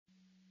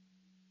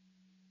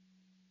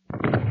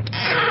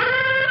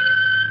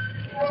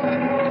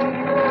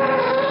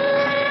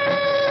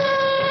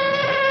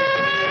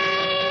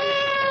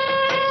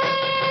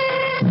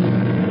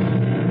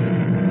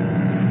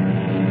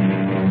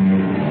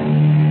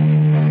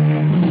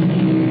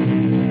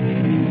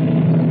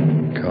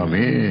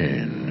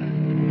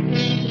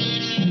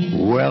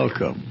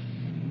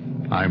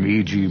Welcome. I'm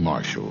E.G.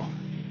 Marshall.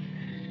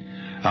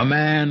 A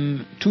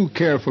man too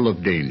careful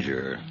of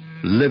danger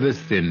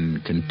liveth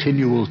in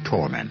continual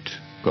torment,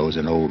 goes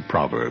an old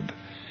proverb.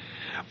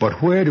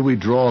 But where do we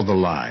draw the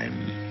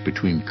line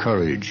between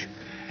courage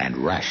and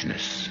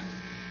rashness?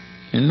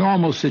 In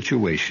normal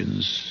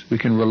situations, we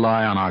can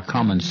rely on our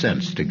common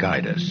sense to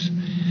guide us.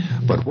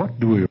 But what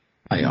do we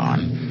rely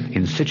on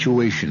in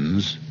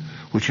situations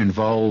which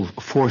involve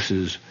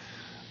forces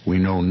we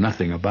know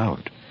nothing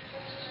about?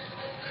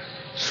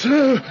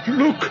 Sir,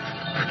 look!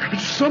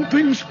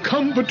 Something's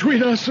come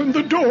between us and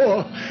the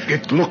door.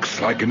 It looks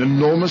like an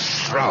enormous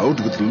shroud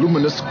with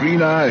luminous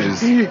green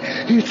eyes.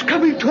 It's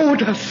coming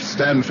toward us.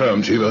 Stand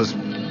firm, Cheevers.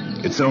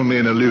 It's only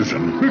an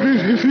illusion.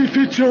 If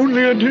it's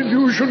only an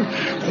illusion,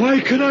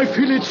 why can I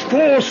feel its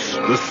force?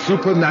 The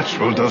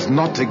supernatural does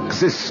not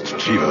exist,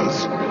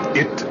 Cheevers.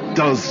 It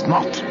does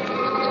not.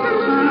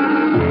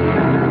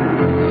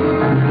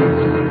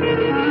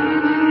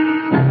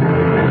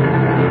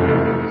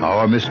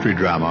 Our mystery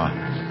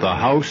drama, The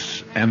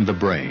House and the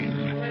Brain,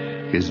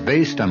 is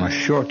based on a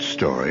short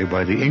story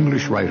by the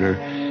English writer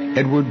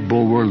Edward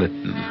Bulwer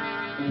Lytton.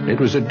 It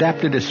was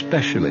adapted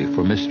especially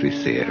for Mystery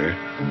Theater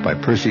by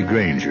Percy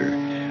Granger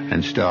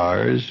and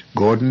stars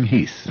Gordon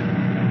Heath.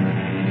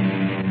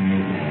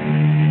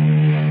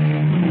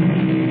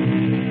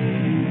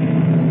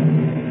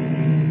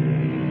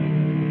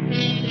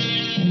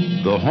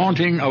 The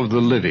haunting of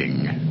the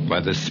living by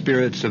the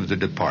spirits of the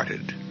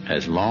departed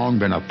has long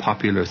been a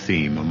popular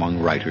theme among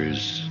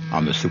writers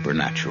on the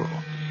supernatural.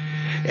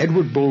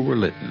 Edward Bulwer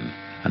Lytton,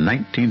 a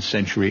 19th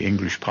century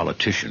English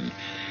politician,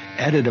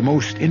 added a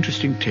most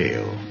interesting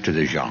tale to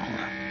the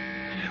genre.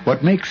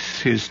 What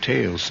makes his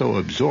tale so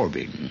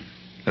absorbing,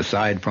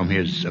 aside from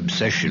his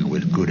obsession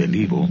with good and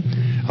evil,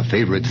 a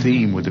favorite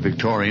theme with the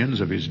Victorians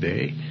of his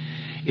day,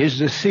 is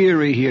the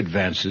theory he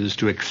advances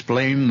to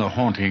explain the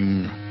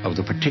haunting of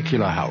the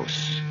particular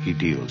house he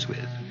deals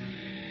with.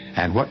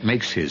 And what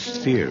makes his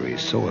theory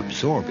so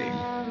absorbing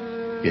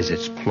is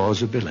its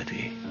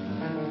plausibility.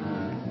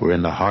 We're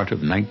in the heart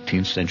of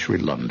 19th century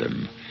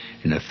London,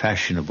 in a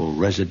fashionable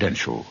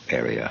residential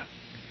area.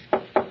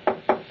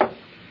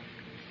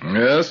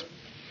 Yes?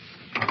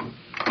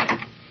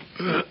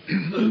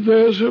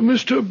 There's a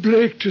Mr.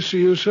 Blake to see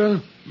you,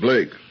 sir.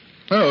 Blake.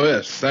 Oh,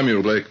 yes,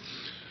 Samuel Blake.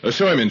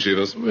 Show him in,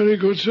 Cheevers. Very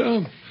good,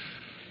 sir.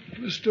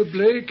 Mr.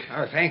 Blake.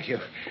 Oh, thank you.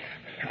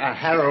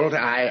 Harold,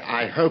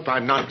 I hope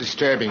I'm not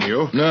disturbing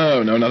you.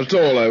 No, not at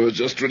all. I was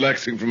just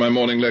relaxing from my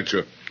morning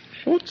lecture.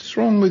 What's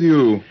wrong with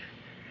you?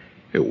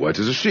 You're white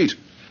as a sheet.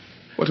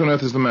 What on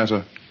earth is the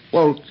matter?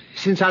 Well,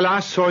 since I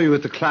last saw you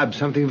at the club,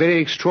 something very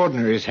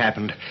extraordinary has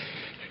happened.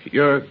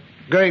 You're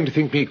going to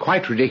think me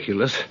quite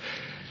ridiculous.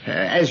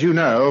 As you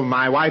know,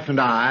 my wife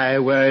and I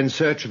were in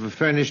search of a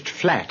furnished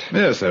flat.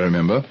 Yes, I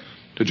remember.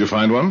 Did you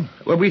find one?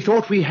 Well, we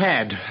thought we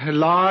had. A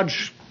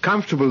large,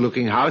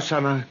 comfortable-looking house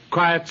on a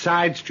quiet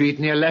side street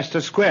near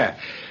Leicester Square.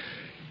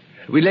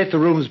 We let the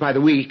rooms by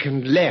the week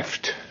and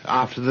left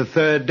after the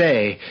third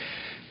day.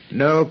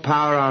 No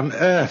power on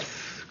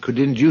earth could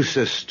induce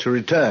us to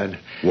return.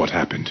 What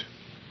happened?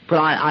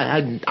 Well,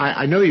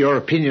 I know your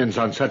opinions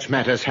on such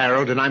matters,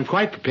 Harold, and I'm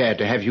quite prepared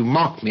to have you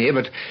mock me,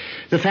 but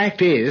the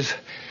fact is,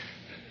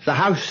 the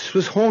house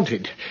was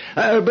haunted.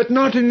 But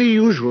not in the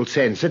usual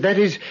sense. That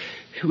is,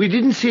 we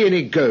didn't see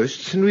any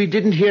ghosts and we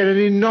didn't hear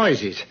any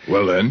noises.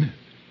 Well, then?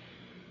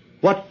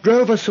 What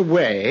drove us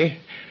away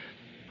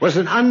was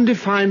an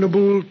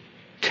undefinable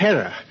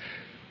terror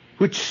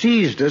which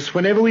seized us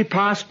whenever we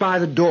passed by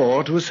the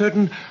door to a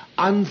certain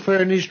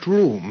unfurnished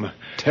room.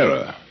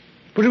 Terror?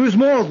 But it was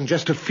more than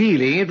just a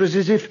feeling. It was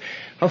as if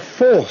a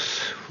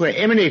force were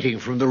emanating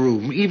from the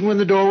room, even when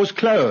the door was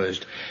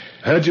closed.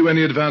 Had you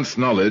any advance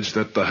knowledge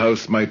that the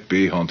house might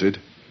be haunted?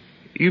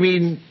 You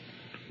mean,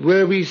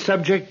 were we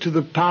subject to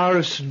the power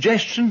of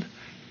suggestion?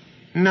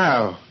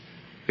 No.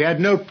 We had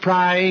no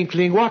prior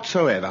inkling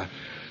whatsoever.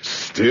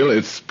 Still,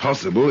 it's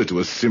possible it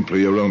was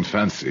simply your own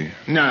fancy.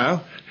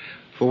 No.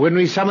 For when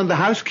we summoned the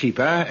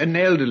housekeeper, an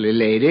elderly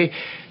lady,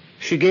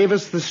 she gave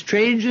us the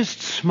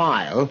strangest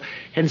smile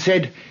and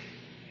said,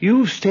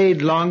 "You've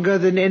stayed longer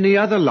than any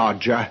other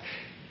lodger.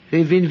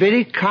 They've been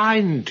very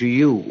kind to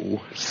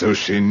you." So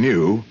she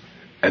knew,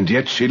 and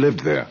yet she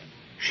lived there.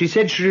 She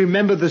said she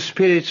remembered the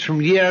spirits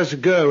from years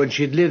ago when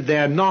she'd lived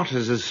there not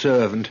as a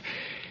servant.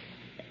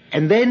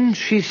 And then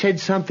she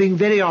said something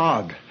very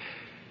odd.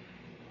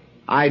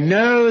 "I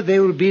know they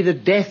will be the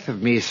death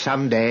of me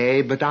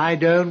someday, but I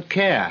don't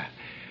care.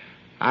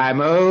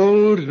 I'm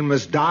old and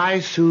must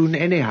die soon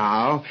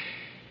anyhow,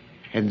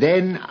 and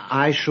then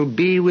I shall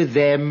be with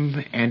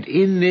them and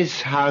in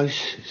this house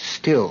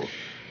still."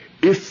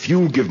 If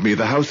you'll give me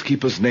the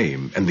housekeeper's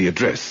name and the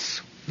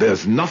address,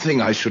 there's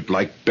nothing I should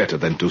like better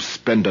than to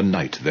spend a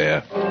night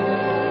there.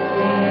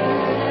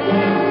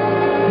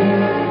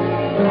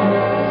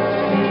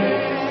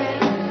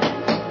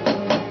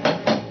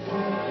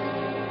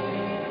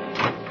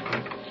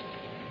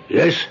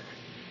 Yes?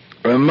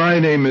 My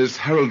name is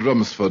Harold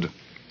Rumsford.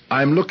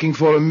 I'm looking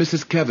for a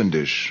Mrs.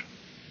 Cavendish.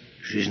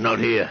 She's not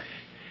here.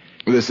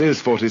 This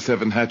is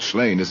 47 Hatch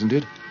Lane, isn't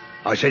it?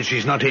 I said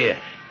she's not here.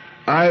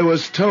 I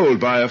was told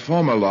by a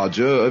former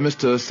lodger,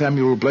 Mr.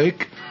 Samuel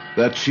Blake,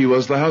 that she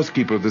was the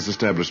housekeeper of this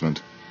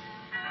establishment.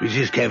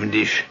 Mrs.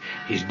 Cavendish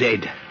is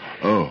dead.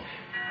 Oh,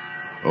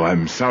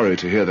 I'm sorry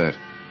to hear that.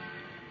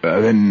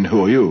 Then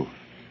who are you?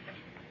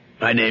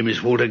 My name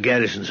is Walter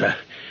Garrison, sir.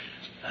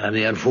 I'm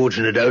the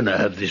unfortunate owner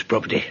of this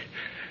property.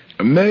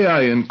 May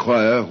I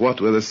inquire what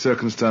were the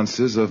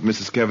circumstances of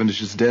Mrs.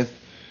 Cavendish's death?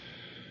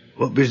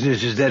 What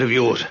business is that of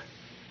yours?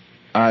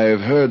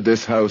 I've heard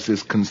this house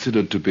is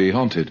considered to be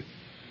haunted.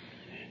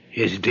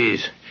 Yes, it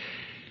is.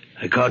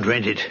 I can't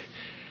rent it.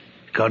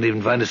 Can't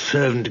even find a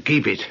servant to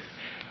keep it.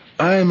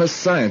 I'm a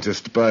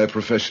scientist by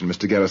profession,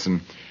 Mr.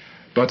 Garrison,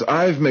 but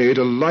I've made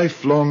a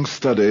lifelong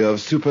study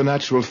of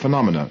supernatural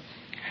phenomena,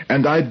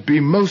 and I'd be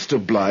most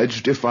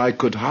obliged if I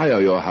could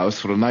hire your house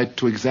for a night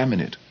to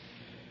examine it.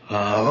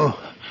 Oh?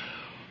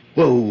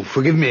 Well,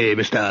 forgive me,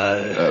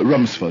 Mr.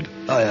 Rumsford.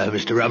 Oh, yeah,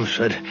 Mr.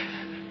 Rumsford.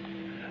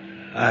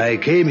 I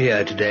came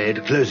here today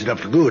to close it up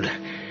for good.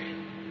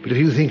 But if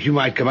you think you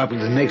might come up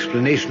with an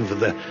explanation for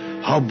the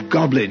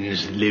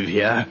hobgoblins that live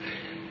here,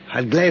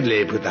 I'd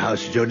gladly put the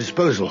house at your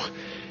disposal.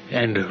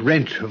 And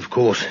rent, of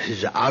course,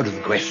 is out of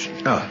the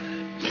question.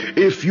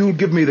 If you'll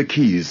give me the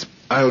keys,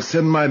 I'll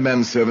send my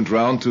manservant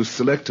round to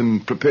select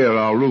and prepare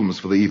our rooms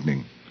for the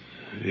evening.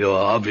 You're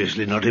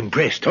obviously not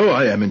impressed. Oh,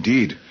 I am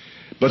indeed.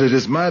 But it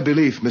is my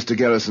belief, Mr.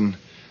 Garrison,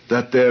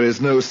 that there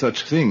is no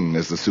such thing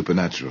as the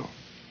supernatural.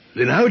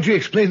 Then how do you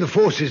explain the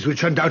forces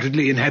which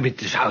undoubtedly inhabit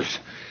this house?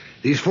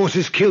 These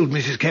forces killed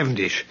Mrs.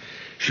 Cavendish.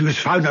 She was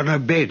found on her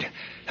bed,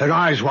 her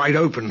eyes wide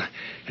open,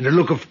 and a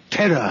look of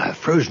terror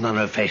frozen on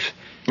her face.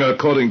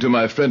 According to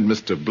my friend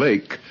Mr.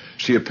 Blake,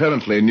 she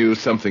apparently knew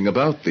something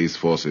about these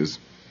forces.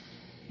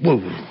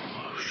 Well,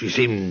 she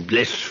seemed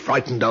less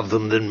frightened of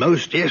them than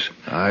most, yes?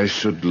 I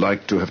should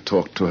like to have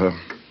talked to her.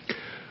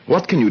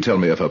 What can you tell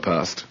me of her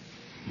past?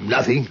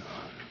 Nothing.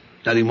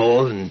 Nothing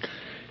more than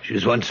she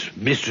was once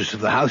mistress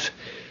of the house.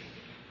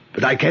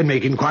 But I can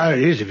make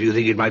inquiries if you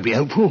think it might be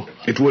helpful.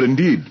 It would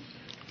indeed,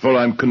 for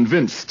I'm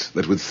convinced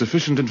that with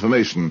sufficient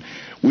information,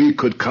 we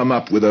could come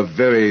up with a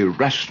very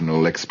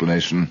rational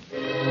explanation.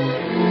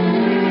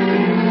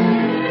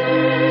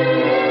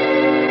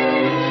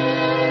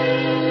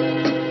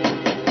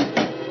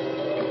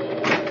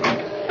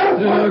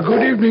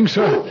 Good evening,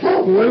 sir.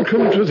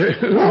 Welcome to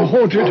the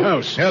haunted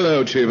house.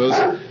 Hello, Cheevers.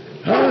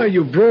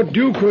 You brought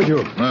Duke with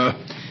you.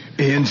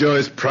 He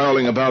enjoys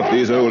prowling about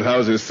these old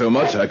houses so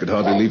much I could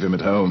hardly leave him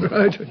at home.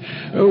 Right.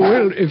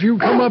 Well, if you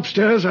come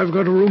upstairs, I've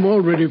got a room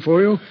all ready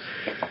for you.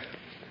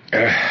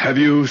 Have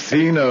you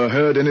seen or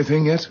heard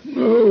anything yet?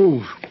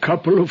 Oh,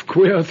 couple of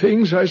queer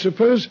things, I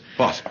suppose.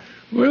 What?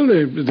 Well,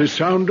 the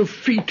sound of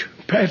feet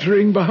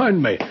pattering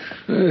behind me.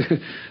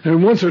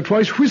 And once or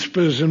twice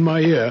whispers in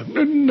my ear.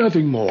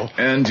 Nothing more.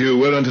 And you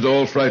weren't at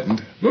all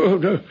frightened? Oh,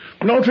 no,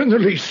 not in the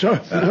least,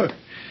 sir.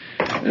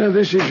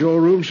 This is your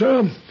room,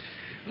 sir.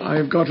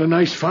 I've got a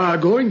nice fire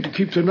going to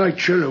keep the night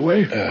chill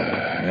away.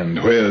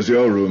 And where's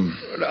your room?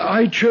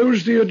 I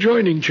chose the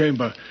adjoining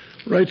chamber,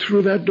 right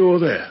through that door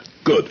there.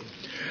 Good.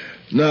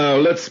 Now,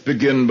 let's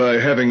begin by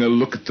having a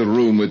look at the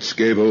room which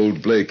gave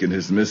old Blake and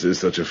his missus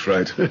such a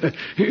fright.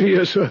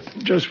 Yes, sir.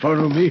 Just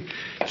follow me.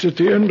 It's at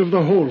the end of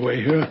the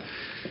hallway here.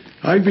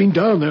 I've been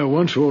down there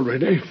once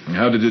already.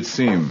 How did it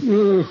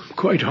seem?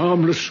 Quite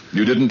harmless.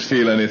 You didn't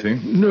feel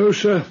anything? No,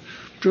 sir.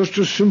 Just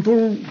a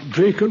simple,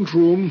 vacant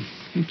room.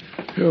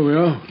 Here we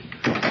are.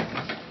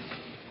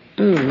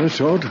 Oh, that's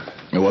odd.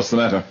 What's the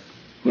matter?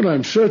 Well,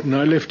 I'm certain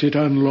I left it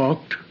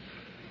unlocked.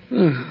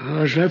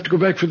 I shall have to go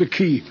back for the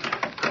key.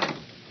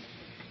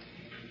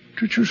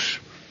 Did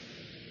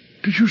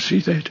you see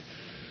that?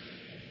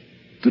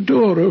 The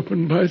door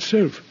opened by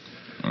itself.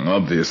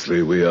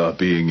 Obviously, we are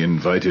being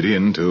invited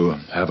in to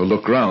have a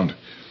look round.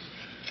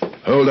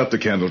 Hold up the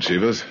candle,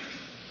 Cheevers.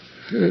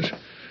 Yes.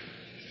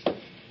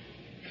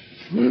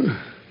 Well,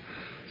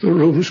 the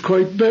room's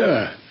quite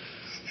bare.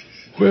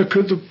 Where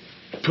could the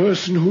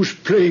person who's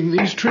playing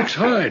these tricks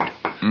hide?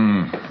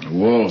 The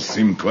walls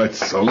seem quite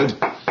solid.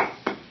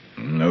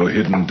 No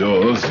hidden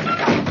doors.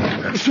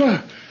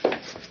 Sir,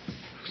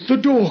 the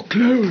door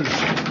closed.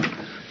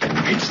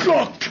 It's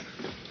locked.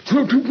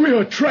 We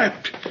are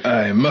trapped.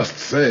 I must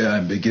say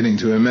I'm beginning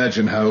to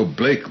imagine how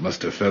Blake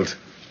must have felt.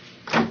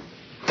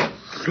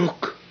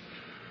 Look.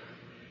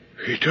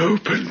 It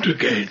opened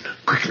again.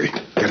 Quickly,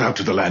 get out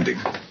to the landing.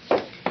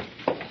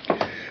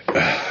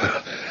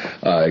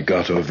 I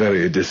got a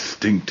very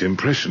distinct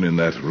impression in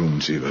that room,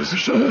 Cheevers.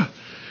 Sir?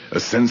 A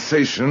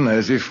sensation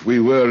as if we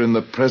were in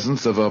the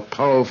presence of a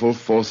powerful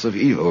force of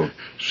evil.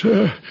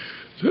 Sir,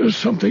 there's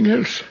something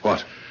else.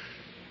 What?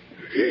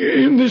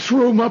 In this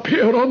room up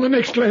here on the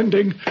next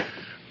landing.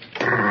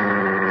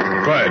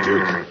 Quiet,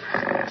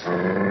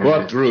 Duke.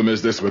 What room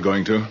is this we're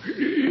going to?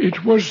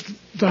 It was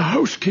the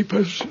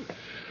housekeeper's.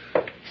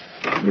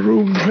 The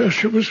room where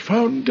she was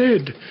found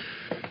dead.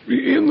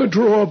 In the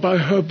drawer by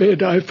her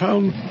bed, I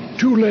found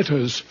 2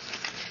 letters.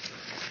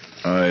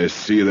 I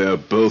see they're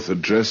both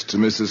addressed to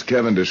Mrs.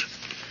 Cavendish.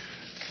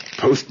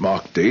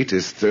 postmark date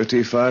is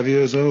 35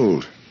 years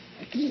old.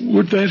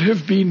 Would that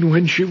have been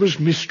when she was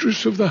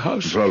mistress of the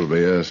house?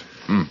 Probably, yes.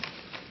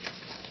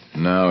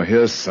 Now,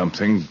 here's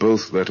something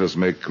both letters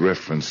make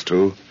reference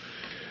to.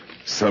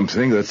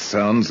 Something that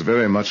sounds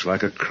very much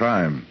like a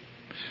crime.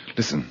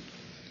 Listen.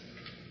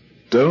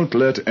 Don't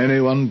let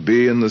anyone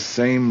be in the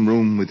same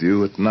room with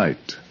you at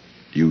night.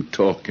 You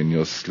talk in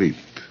your sleep.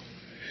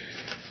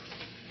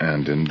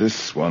 And in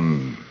this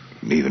one,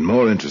 even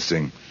more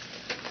interesting.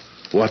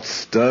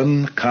 What's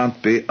done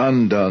can't be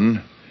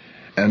undone.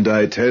 And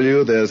I tell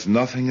you, there's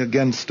nothing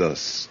against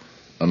us,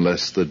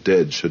 unless the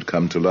dead should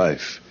come to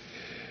life.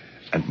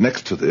 And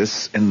next to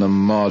this, in the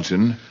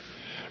margin,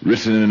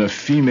 written in a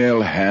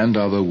female hand,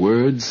 are the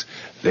words,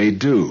 "They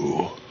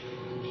do."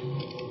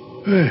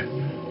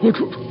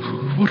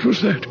 What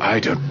was that? I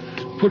don't...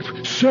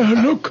 But, sir,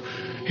 look.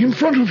 In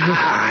front of you. A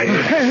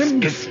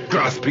hand. It's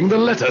grasping the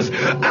letters.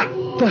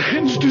 The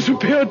hand's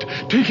disappeared,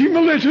 taking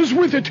the letters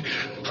with it.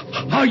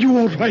 Are you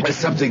all right?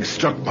 Something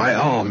struck my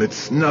arm.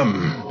 It's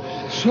numb.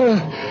 Sir,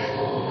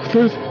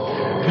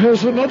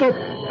 there's another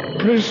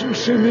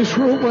presence in this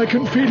room. I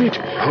can feel it.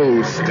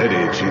 Hold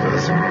steady,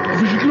 Chivas.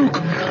 Will you look?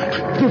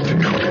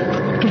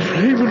 The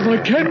flame in my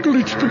candle,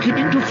 it's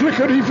beginning to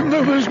flicker even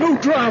though there's no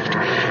draft.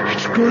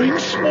 It's growing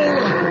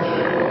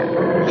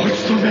smaller.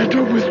 What's the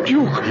matter with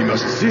Duke? He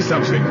must see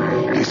something.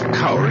 He's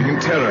cowering in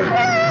terror.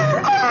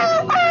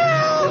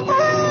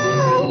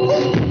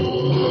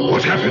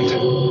 What happened?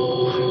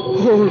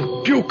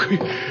 Oh, Duke,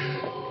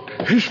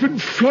 he's been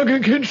flung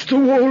against the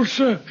wall,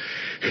 sir.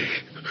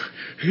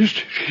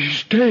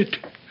 He's dead.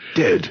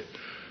 Dead?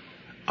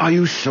 Are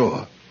you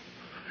sure?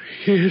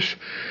 Yes,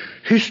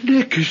 his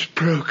neck is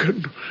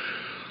broken.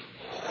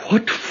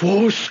 What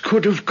force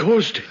could have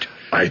caused it?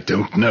 I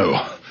don't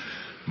know.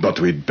 But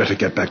we'd better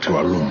get back to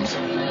our rooms.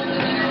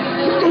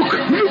 Look,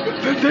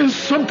 there's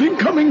something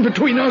coming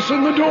between us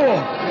and the door.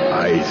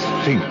 I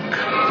think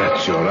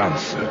that's your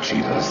answer,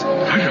 Chivas.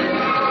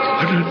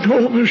 An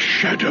enormous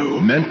shadow.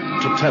 Meant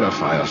to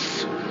terrify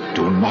us.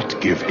 Do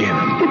not give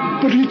in.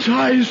 But its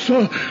eyes,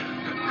 sir.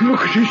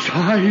 Look at its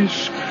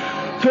eyes.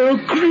 They're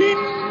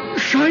green,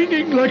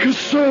 shining like a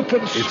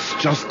serpent's. It's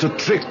just a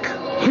trick.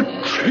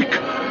 A trick?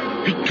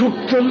 It took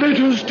the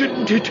letters,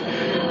 didn't it?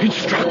 It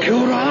struck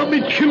your arm.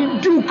 It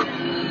killed Duke.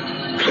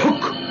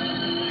 Look,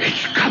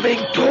 it's coming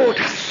toward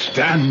us.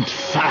 Stand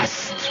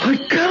fast. I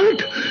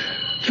can't.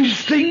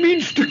 This thing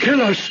means to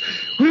kill us.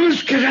 We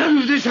must get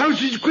out of this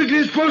house as quickly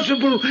as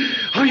possible.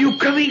 Are you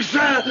coming,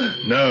 sir?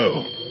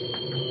 No.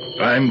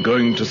 I'm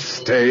going to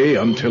stay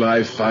until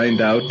I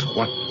find out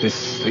what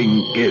this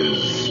thing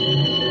is.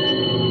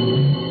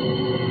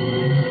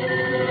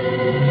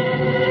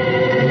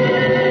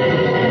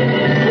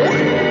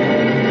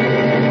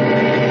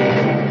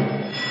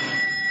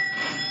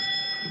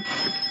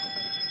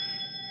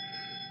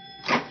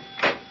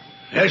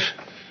 Yes?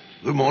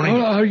 Good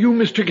morning. Are you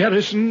Mr.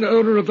 Garrison,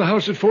 owner of the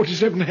house at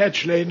 47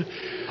 Hatch Lane?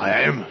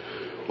 I am.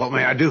 What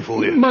may I do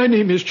for you? My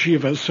name is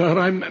Chivas, sir.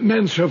 I'm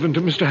manservant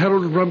to Mr.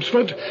 Harold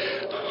Rumsford.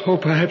 Or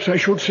perhaps I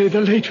should say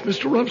the late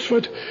Mr.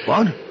 Rumsford.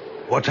 What?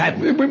 What's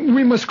happened?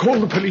 We must call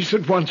the police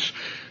at once.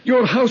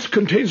 Your house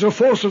contains a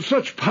force of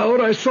such power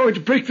I saw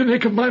it break the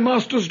neck of my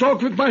master's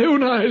dog with my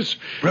own eyes.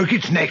 Broke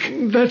its neck?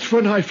 That's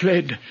when I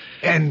fled.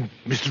 And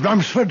Mr.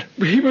 Rumsford?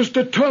 He was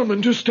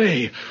determined to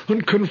stay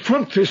and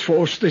confront this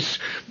force, this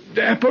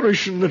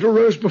apparition that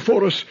arose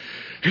before us.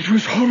 It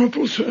was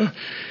horrible, sir.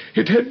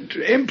 It had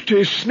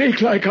empty,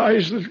 snake-like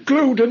eyes that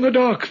glowed in the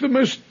dark, the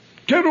most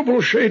terrible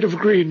shade of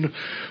green,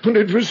 and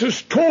it was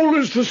as tall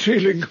as the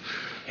ceiling.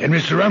 And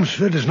Mr.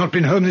 Rumsford has not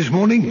been home this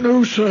morning?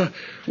 No, sir.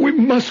 We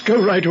must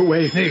go right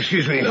away.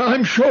 Excuse me.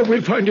 I'm sure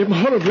we'll find him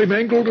horribly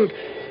mangled.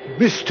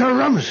 Mr.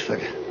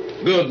 Rumsford.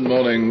 Good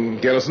morning,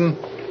 Garrison.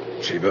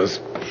 Chivas.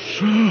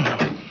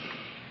 Sir,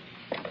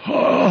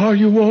 are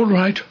you all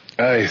right?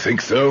 I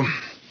think so.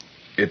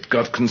 It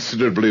got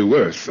considerably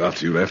worse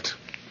after you left.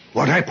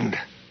 What happened?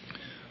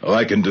 Oh,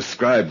 I can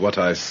describe what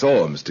I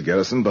saw, Mr.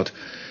 Garrison, but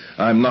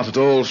I'm not at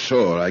all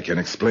sure I can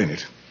explain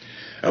it.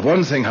 Of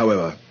one thing,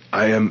 however,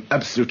 I am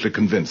absolutely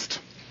convinced.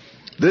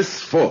 This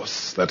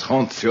force that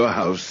haunts your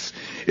house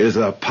is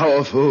a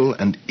powerful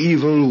and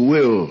evil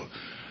will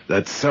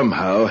that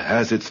somehow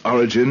has its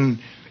origin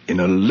in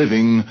a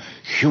living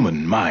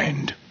human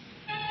mind.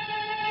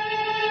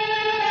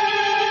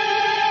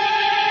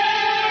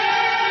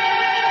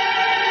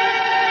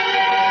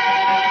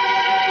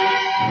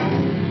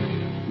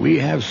 We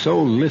have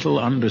so little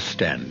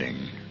understanding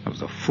of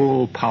the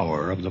full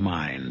power of the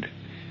mind.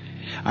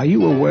 Are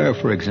you aware,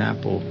 for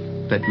example,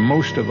 that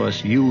most of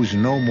us use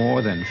no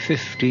more than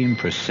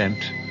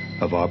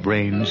 15% of our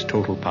brain's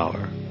total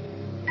power?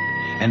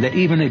 And that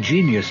even a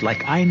genius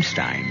like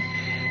Einstein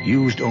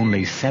used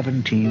only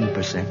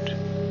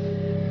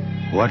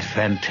 17%? What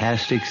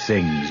fantastic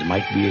things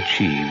might be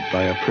achieved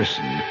by a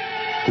person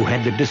who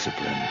had the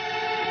discipline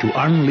to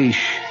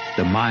unleash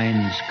the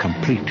mind's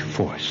complete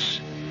force.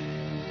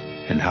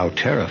 And how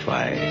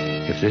terrifying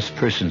if this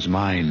person's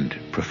mind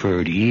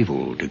preferred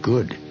evil to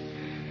good.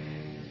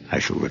 I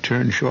shall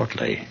return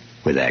shortly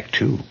with Act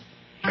 2.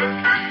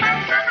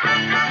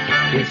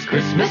 It's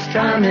Christmas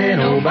time and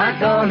oh by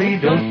golly,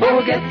 don't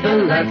forget the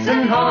lads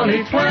and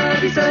holly.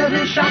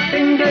 27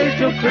 shopping days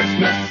till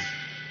Christmas.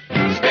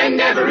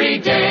 Spend every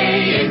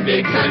day in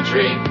big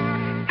country.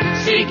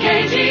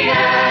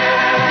 CKGL.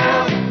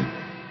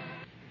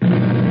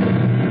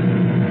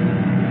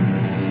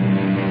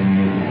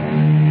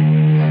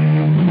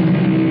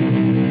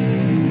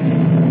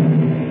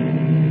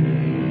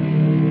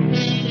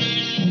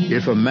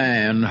 If a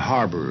man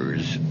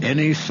harbors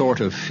any sort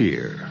of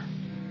fear,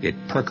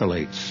 it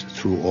percolates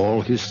through all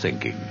his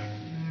thinking,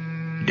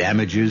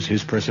 damages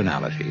his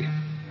personality,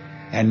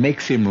 and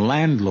makes him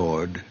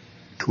landlord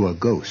to a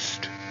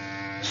ghost.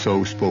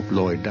 So spoke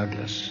Lloyd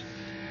Douglas.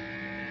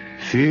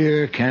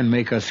 Fear can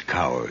make us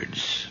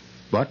cowards,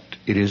 but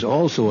it is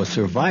also a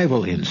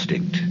survival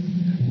instinct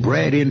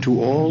bred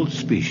into all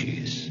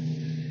species.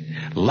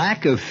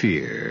 Lack of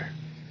fear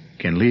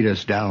can lead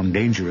us down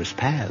dangerous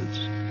paths.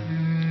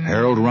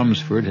 Harold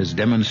Rumsford has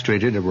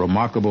demonstrated a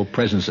remarkable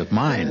presence of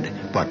mind,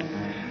 but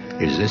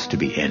is this to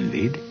be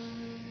envied?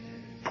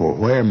 For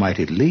where might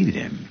it lead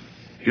him?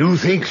 You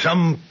think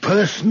some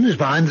person is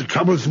behind the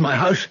troubles in my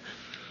house?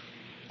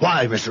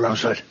 Why, Mr.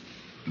 Rumsford?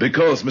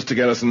 Because, Mr.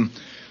 Garrison,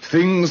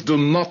 things do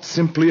not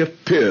simply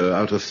appear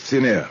out of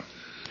thin air.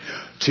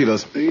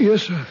 Chivas.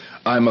 Yes, sir.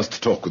 I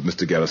must talk with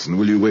Mr. Garrison.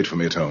 Will you wait for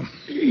me at home?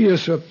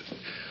 Yes, sir.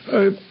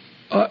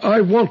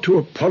 I want to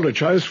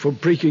apologize for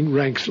breaking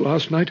ranks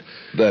last night.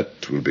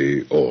 That will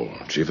be all,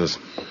 Chivas.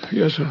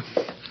 Yes, sir.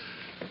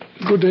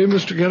 Good day,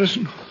 Mr.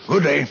 Garrison.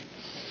 Good day.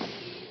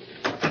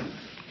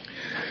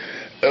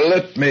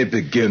 Let me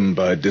begin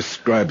by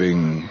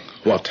describing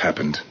what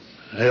happened.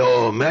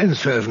 Your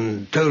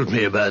manservant told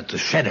me about the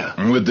shadow.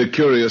 With the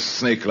curious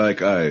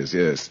snake-like eyes,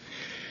 yes.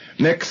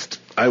 Next,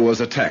 I was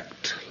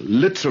attacked,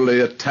 literally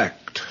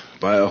attacked,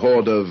 by a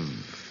horde of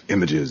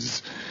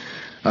images.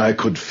 I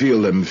could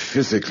feel them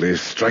physically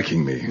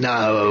striking me.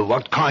 Now,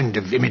 what kind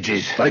of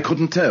images? I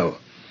couldn't tell.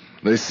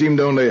 They seemed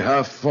only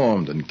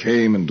half-formed and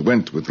came and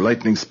went with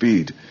lightning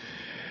speed.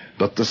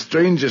 But the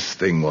strangest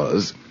thing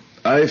was,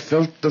 I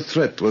felt the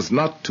threat was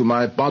not to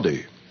my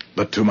body,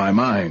 but to my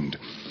mind,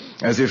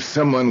 as if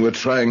someone were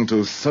trying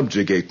to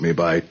subjugate me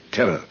by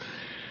terror.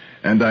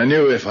 And I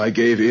knew if I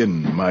gave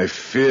in, my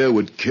fear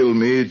would kill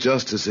me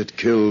just as it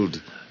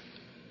killed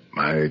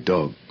my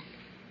dog.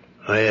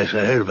 Oh, yes,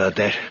 I heard about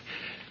that.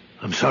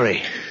 I'm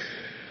sorry.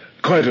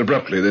 Quite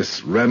abruptly,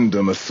 this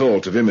random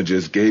assault of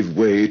images gave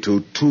way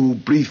to two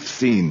brief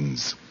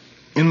scenes.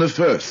 In the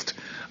first,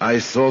 I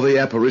saw the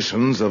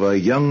apparitions of a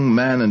young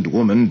man and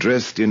woman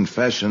dressed in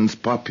fashions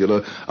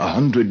popular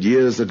 100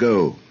 years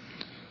ago.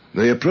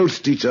 They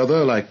approached each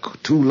other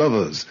like two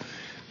lovers,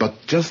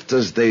 but just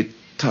as they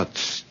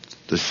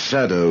touched, the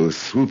shadow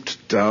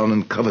swooped down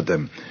and covered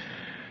them.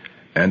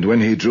 And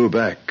when he drew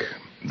back,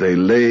 they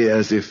lay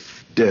as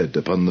if dead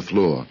upon the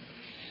floor.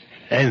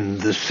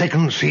 And the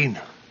second scene?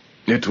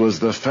 It was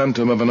the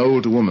phantom of an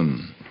old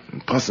woman,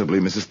 possibly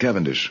Mrs.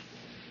 Cavendish.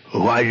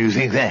 Why do you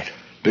think that?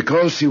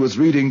 Because she was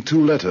reading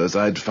two letters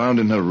I'd found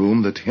in her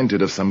room that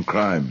hinted of some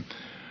crime.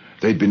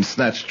 They'd been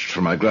snatched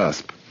from my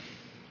grasp.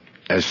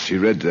 As she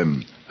read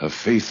them, her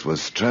face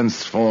was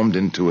transformed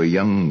into a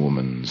young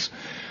woman's.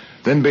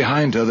 Then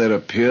behind her there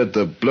appeared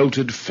the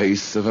bloated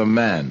face of a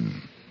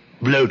man.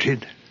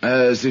 Bloated?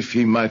 As if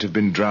he might have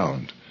been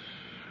drowned.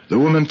 The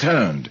woman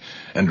turned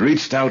and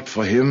reached out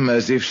for him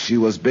as if she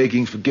was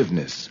begging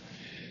forgiveness.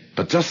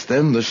 But just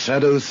then the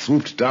shadow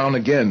swooped down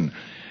again,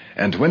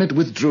 and when it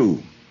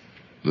withdrew,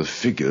 the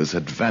figures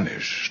had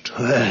vanished.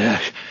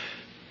 Well,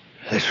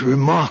 that's a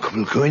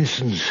remarkable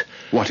coincidence.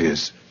 What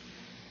is?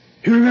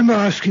 You remember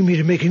asking me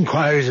to make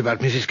inquiries about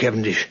Mrs.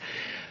 Cavendish?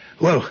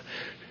 Well,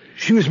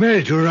 she was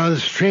married to a rather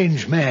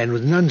strange man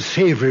with an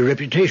unsavory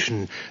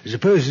reputation,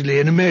 supposedly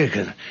an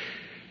American.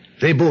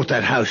 They bought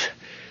that house.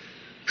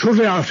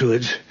 Shortly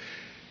afterwards,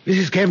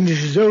 Mrs.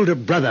 Cavendish's older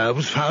brother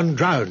was found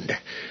drowned,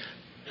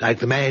 like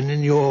the man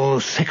in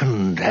your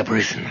second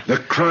apparition. The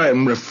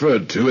crime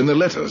referred to in the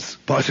letters?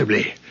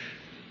 Possibly.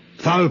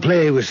 Foul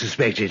play was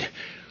suspected,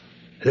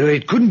 though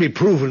it couldn't be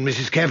proven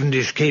Mrs.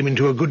 Cavendish came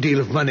into a good deal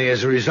of money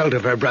as a result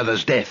of her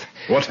brother's death.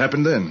 What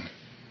happened then?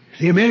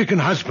 The American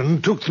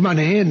husband took the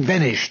money and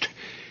vanished.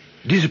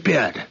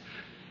 Disappeared.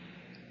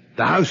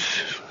 The house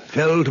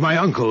fell to my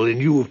uncle in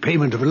lieu of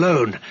payment of a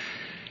loan.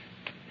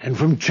 And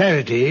from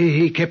charity,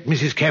 he kept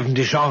Mrs.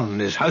 Cavendish on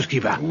as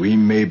housekeeper. We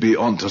may be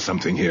onto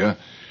something here.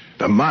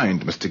 The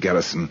mind, Mr.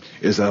 Garrison,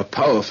 is a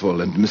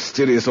powerful and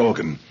mysterious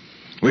organ.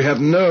 We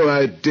have no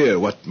idea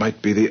what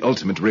might be the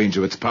ultimate range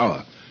of its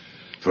power.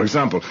 For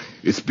example,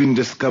 it's been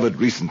discovered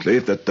recently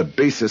that the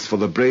basis for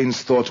the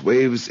brain's thought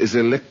waves is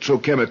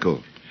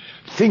electrochemical.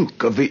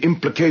 Think of the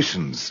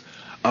implications.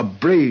 A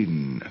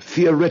brain,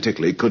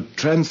 theoretically, could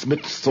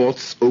transmit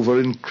thoughts over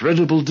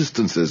incredible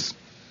distances.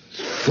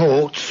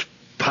 Thoughts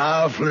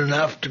powerful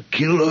enough to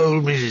kill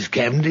old Mrs.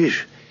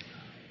 Cavendish?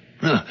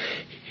 No,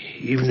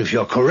 even if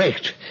you're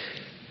correct,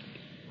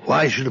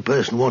 why should a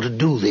person want to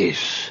do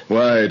this?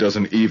 Why does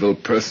an evil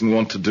person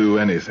want to do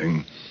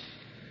anything?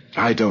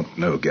 I don't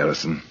know,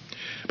 Garrison.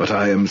 But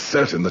I am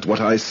certain that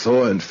what I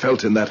saw and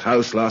felt in that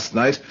house last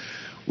night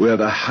were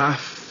the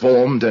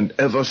half-formed and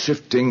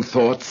ever-shifting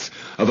thoughts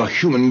of a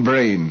human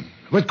brain.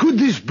 But could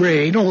this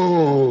brain,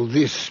 or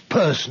this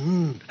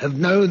person, have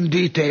known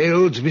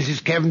details of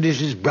Mrs.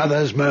 Cavendish's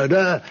brother's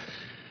murder?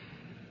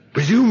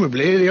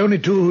 Presumably, the only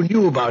two who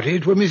knew about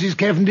it were Mrs.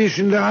 Cavendish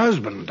and her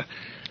husband.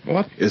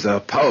 What is a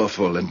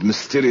powerful and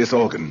mysterious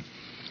organ?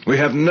 We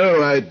have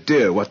no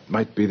idea what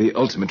might be the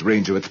ultimate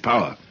range of its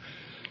power.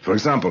 For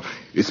example,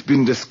 it's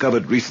been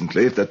discovered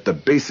recently that the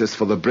basis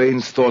for the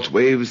brain's thought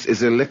waves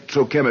is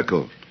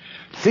electrochemical.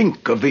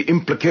 Think of the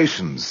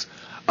implications.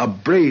 A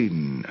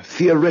brain,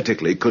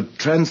 theoretically, could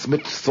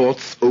transmit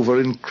thoughts over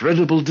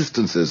incredible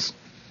distances.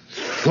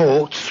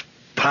 Thoughts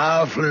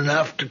powerful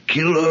enough to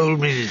kill old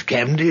Mrs.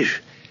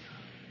 Cavendish?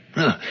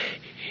 No,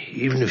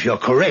 even if you're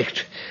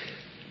correct,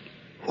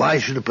 why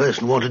should a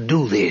person want to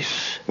do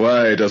this?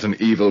 Why does an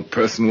evil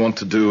person want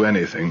to do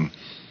anything?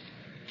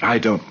 I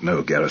don't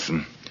know,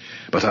 Garrison.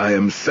 But I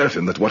am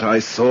certain that what I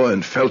saw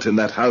and felt in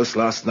that house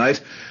last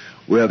night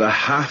were the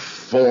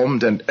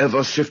half-formed and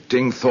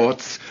ever-shifting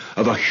thoughts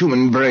of a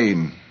human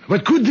brain.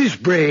 But could this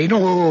brain,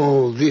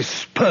 or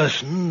this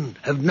person,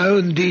 have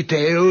known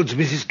details of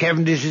Mrs.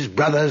 Cavendish's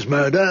brother's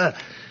murder?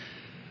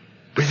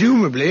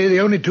 Presumably,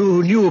 the only two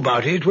who knew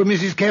about it were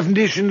Mrs.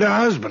 Cavendish and her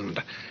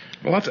husband.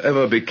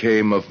 Whatever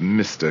became of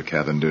Mr.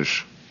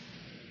 Cavendish?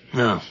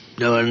 No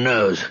one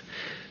knows.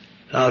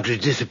 After his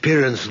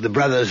disappearance of the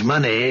brother's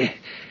money,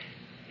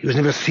 he was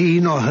never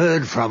seen or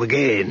heard from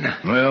again.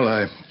 Well,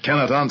 I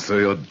cannot answer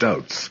your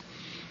doubts.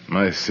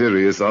 My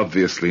theory is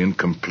obviously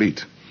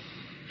incomplete.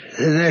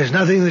 Then there's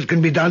nothing that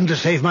can be done to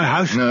save my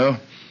house? No.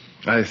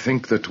 I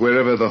think that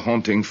wherever the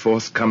haunting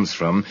force comes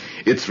from,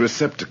 its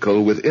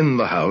receptacle within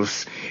the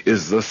house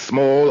is the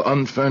small,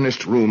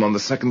 unfurnished room on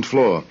the second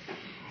floor.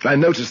 I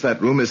noticed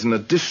that room is an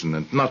addition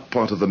and not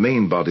part of the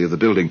main body of the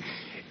building.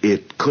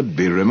 It could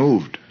be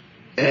removed.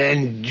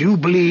 And you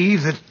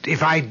believe that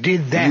if I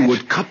did that... You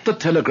would cut the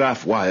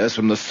telegraph wires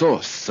from the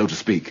source, so to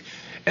speak,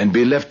 and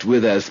be left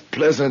with as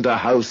pleasant a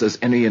house as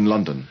any in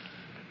London.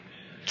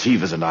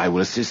 Cheevers and I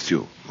will assist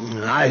you.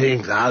 I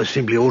think the house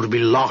simply ought to be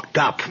locked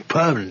up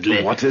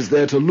permanently. What is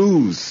there to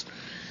lose?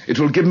 It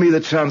will give me the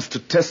chance to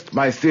test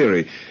my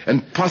theory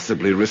and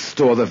possibly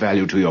restore the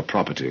value to your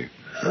property.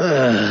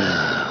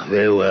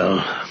 Very well.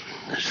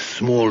 A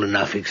small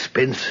enough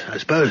expense, I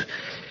suppose.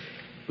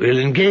 We'll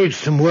engage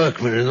some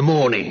workmen in the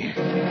morning.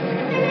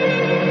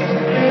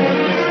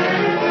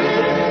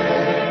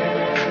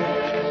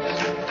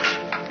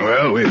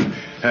 Well, we've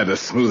had a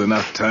smooth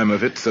enough time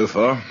of it so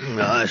far.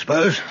 I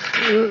suppose.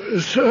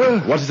 Sir...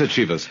 What is it,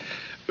 Cheevers?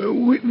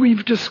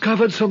 We've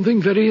discovered something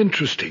very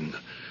interesting.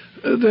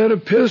 There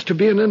appears to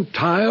be an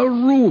entire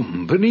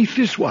room beneath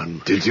this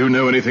one. Did you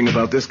know anything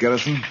about this,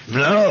 Garrison?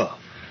 No.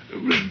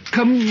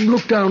 Come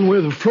look down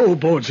where the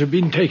floorboards have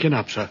been taken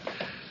up, sir.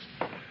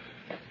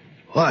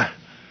 Why?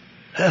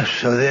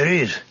 So there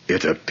is.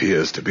 It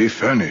appears to be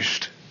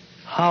furnished.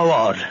 How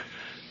odd.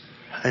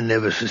 I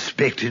never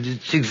suspected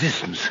its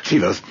existence.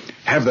 Cheevers,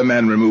 have the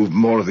man remove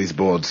more of these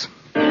boards.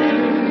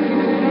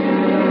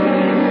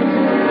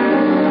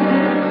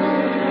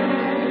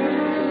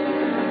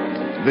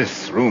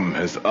 This room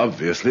has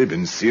obviously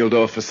been sealed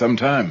off for some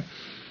time.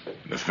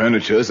 The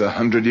furniture's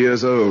 100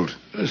 years old.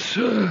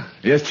 Sir?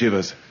 Yes,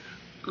 Cheevers?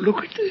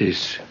 Look at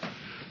this.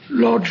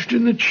 Lodged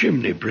in the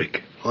chimney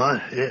brick.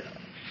 What?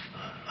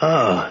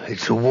 Oh,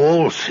 it's a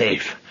wall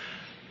safe.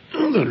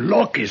 Oh, the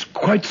lock is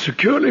quite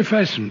securely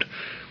fastened.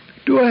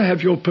 Do I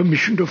have your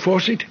permission to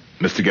force it?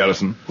 Mr.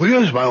 Garrison? Well,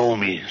 yes, by all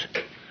means.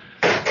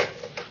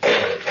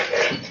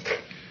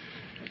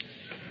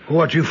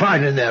 What do you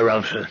find in there,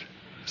 Ralphson?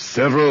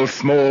 Several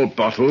small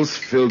bottles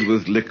filled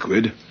with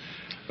liquid,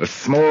 a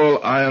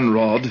small iron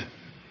rod,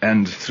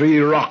 and 3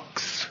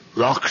 rocks.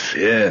 Rocks?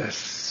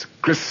 Yes.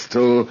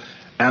 Crystal,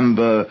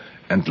 amber,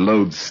 and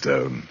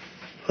lodestone.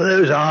 Well,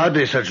 those are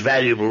hardly such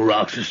valuable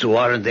rocks as to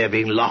warrant their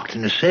being locked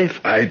in a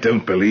safe. I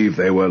don't believe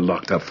they were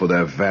locked up for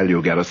their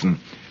value, Garrison.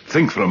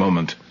 Think for a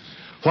moment.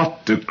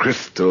 What do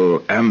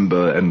crystal,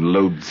 amber, and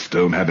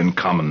lodestone have in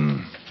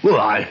common? Well,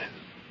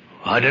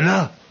 I don't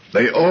know.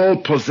 They all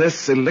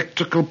possess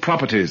electrical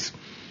properties.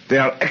 They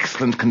are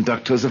excellent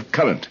conductors of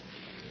current,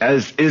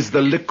 as is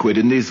the liquid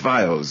in these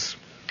vials.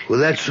 Well,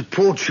 that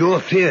supports your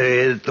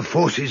theory that the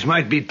forces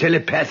might be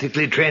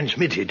telepathically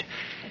transmitted.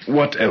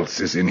 What else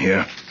is in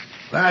here?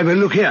 Well,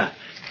 look here.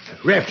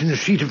 Wrapped in a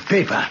sheet of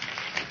paper.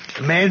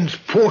 A man's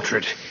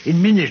portrait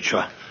in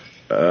miniature.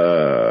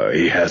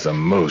 He has a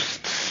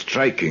most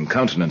striking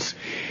countenance.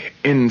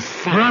 In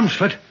fact...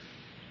 Ramsford.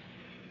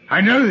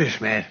 I know this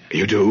man.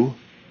 You do?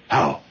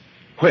 How?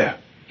 Where?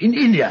 In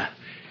India.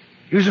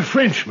 He was a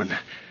Frenchman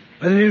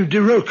by the name of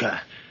de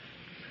Roca.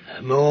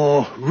 A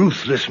more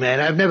ruthless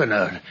man I've never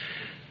known.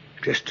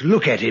 Just to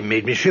look at him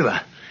made me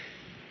shiver.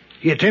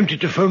 He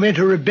attempted to foment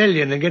a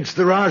rebellion against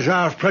the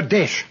Rajah of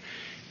Pradesh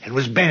and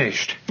was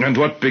banished. And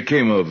what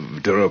became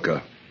of de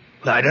Roca?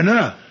 Well, I don't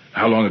know.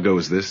 How long ago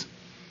was this?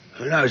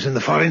 Well, I was in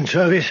the Foreign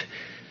Service.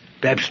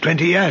 Perhaps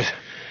 20 years.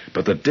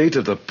 But the date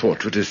of the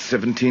portrait is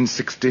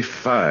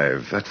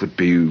 1765. That would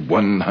be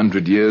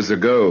 100 years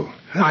ago.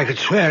 I could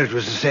swear it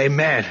was the same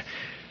man.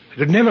 I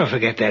could never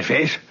forget that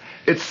face.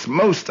 It's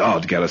most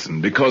odd,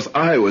 Garrison, because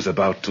I was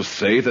about to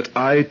say that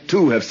I,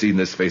 too, have seen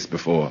this face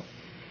before.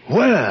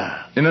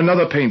 Where? In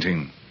another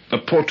painting. A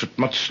portrait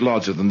much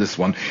larger than this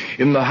one.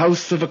 In the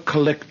house of a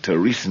collector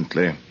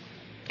recently.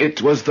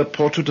 It was the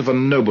portrait of a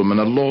nobleman,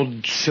 a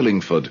Lord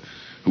Shillingford,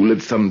 who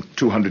lived some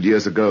 200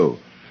 years ago.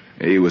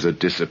 He was a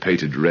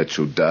dissipated wretch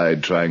who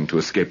died trying to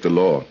escape the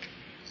law.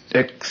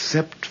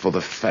 Except for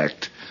the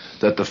fact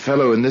that the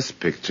fellow in this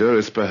picture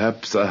is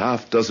perhaps a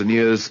half-dozen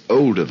years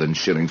older than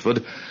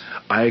Shillingford,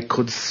 I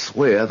could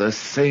swear the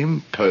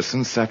same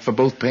person sat for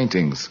both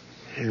paintings.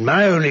 And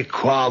my only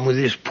qualm with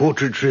this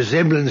portrait's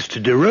resemblance to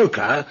De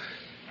Roca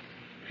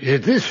is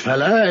that this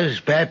fella is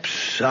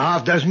perhaps a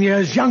half-dozen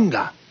years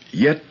younger.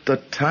 Yet the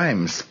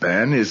time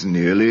span is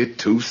nearly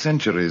 2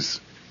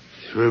 centuries.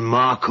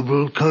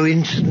 Remarkable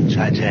coincidence,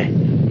 I'd say.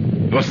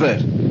 What's that?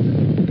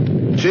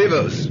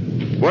 Chivos,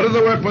 what are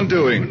the workmen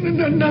doing?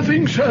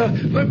 Nothing, sir.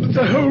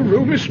 The whole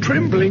room is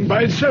trembling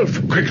by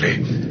itself.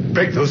 Quickly,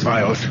 break those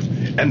vials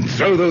and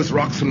throw those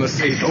rocks from the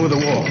safe over the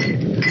wall.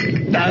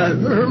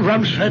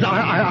 Rumsford,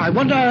 I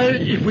wonder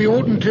if we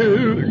oughtn't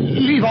to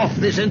leave off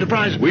this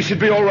enterprise. We should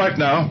be all right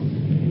now.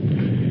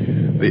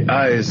 The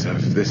eyes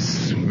of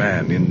this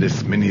man in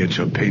this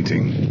miniature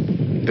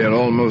painting, they're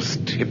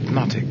almost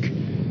hypnotic.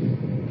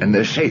 And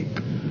their shape,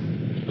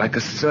 like a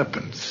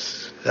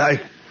serpent's.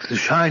 Like the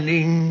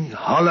shining,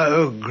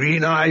 hollow,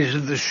 green eyes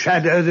of the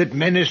shadow that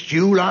menaced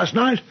you last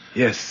night?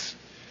 Yes.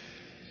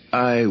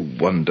 I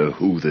wonder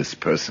who this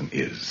person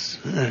is.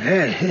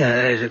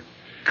 There's a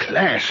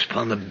clasp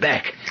on the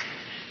back.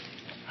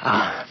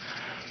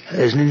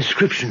 There's an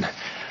inscription.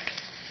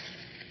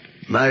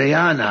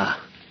 Mariana,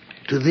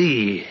 to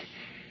thee,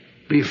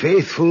 be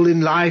faithful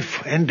in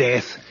life and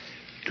death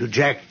to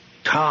Jack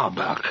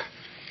Tarbuck.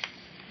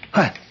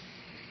 What?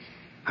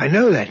 I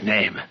know that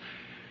name.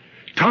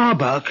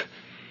 Tarbuck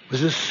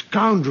was a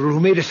scoundrel who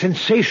made a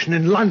sensation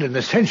in London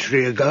a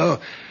century ago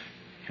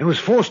and was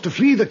forced to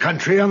flee the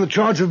country on the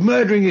charge of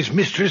murdering his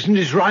mistress and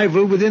his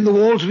rival within the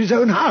walls of his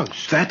own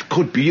house. That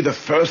could be the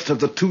first of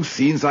the 2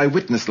 scenes I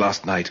witnessed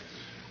last night.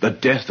 The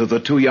death of the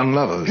 2 young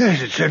lovers.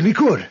 Yes, it certainly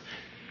could.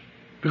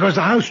 Because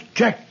the house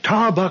Jack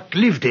Tarbuck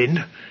lived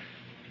in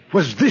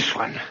was this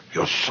one.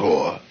 You're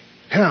sure?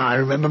 Yeah, I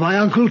remember my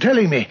uncle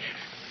telling me.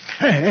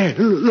 Hey,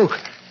 look.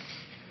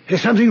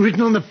 There's something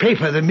written on the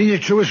paper the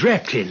miniature was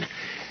wrapped in.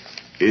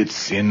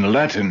 It's in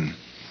Latin.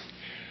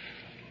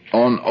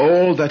 On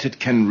all that it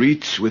can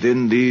reach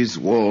within these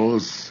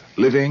walls,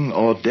 living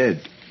or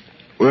dead,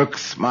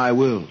 works my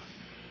will.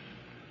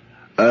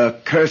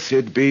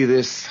 Accursed be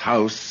this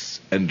house,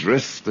 and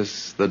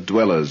restless the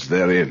dwellers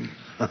therein.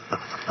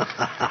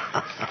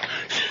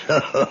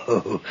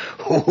 So,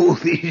 all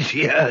these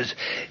years,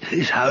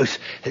 this house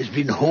has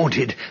been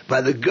haunted by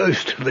the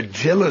ghost of a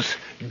jealous,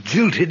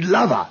 jilted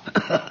lover.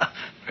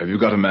 Have you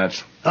got a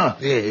match? Oh,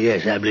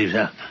 yes, I believe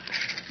so.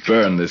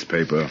 Burn this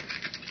paper.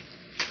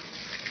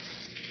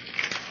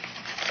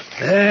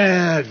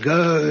 There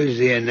goes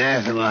the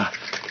anathema,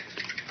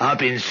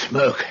 up in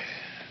smoke.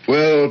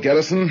 Well,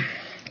 Garrison,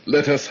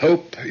 let us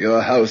hope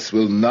your house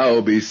will now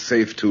be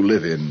safe to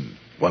live in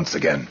once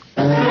again.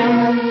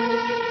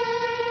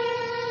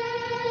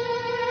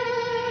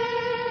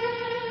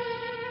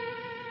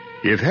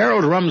 If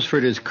Harold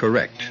Rumsford is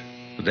correct,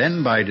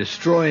 then by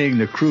destroying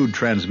the crude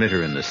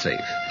transmitter in the safe,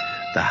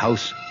 the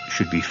house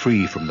should be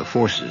free from the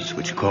forces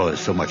which cause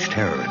so much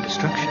terror and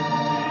destruction.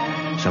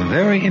 Some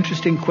very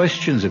interesting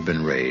questions have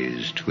been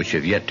raised, which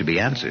have yet to be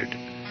answered.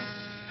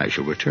 I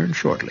shall return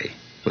shortly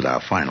with our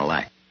final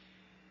act.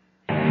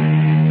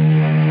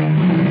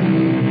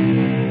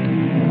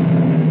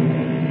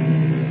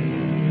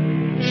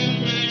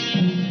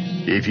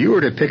 If you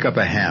were to pick up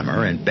a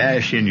hammer and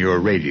bash in your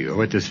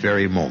radio at this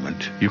very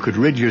moment, you could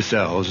rid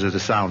yourselves of the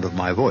sound of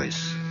my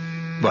voice.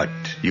 But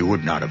you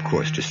would not, of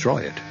course,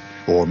 destroy it.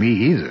 Or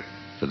me either,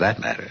 for that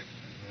matter.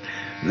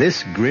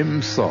 This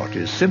grim thought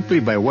is simply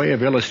by way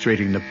of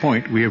illustrating the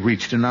point we have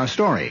reached in our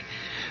story.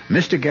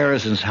 Mr.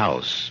 Garrison's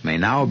house may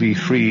now be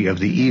free of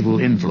the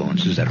evil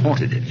influences that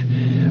haunted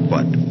it.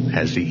 But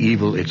has the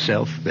evil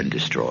itself been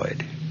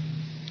destroyed?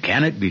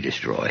 Can it be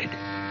destroyed?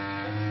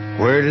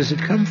 Where does it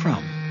come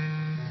from?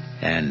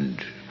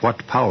 And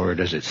what power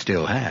does it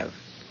still have?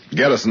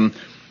 Garrison,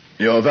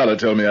 your valet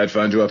told me I'd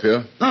find you up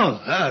here.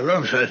 Oh,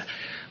 Romford.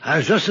 I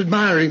was just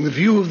admiring the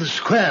view of the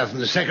square from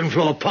the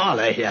second-floor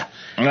parlor here.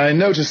 And I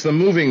noticed the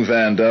moving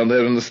van down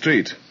there in the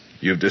street.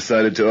 You've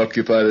decided to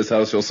occupy this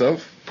house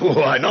yourself?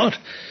 Why not?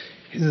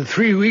 In the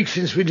 3 weeks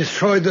since we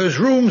destroyed those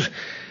rooms,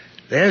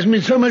 there hasn't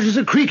been so much as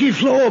a creaky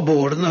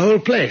floorboard in the whole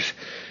place.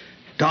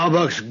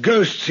 Tarbuck's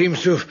ghost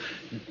seems to have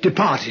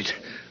departed,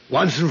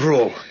 once and for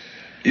all.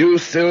 You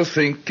still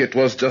think it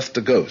was just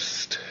a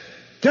ghost?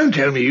 Don't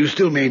tell me you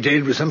still maintain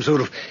it was some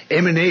sort of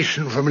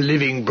emanation from a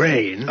living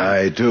brain.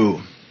 I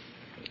do.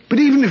 But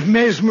even if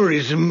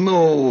mesmerism,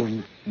 or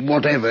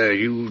whatever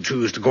you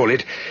choose to call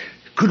it,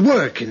 could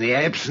work in the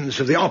absence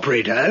of the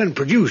operator and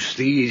produce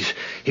these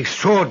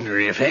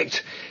extraordinary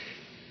effects,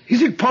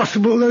 is it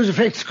possible those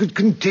effects could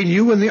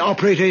continue when the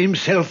operator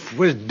himself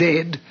was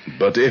dead?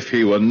 But if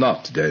he were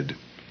not dead?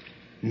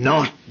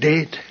 Not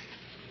dead?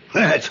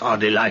 That's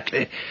hardly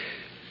likely.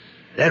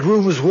 That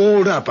room was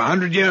walled up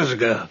 100 years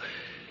ago.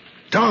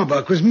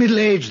 Tarbuck was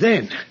middle-aged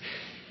then.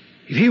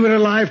 If he were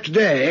alive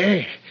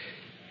today,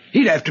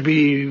 he'd have to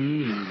be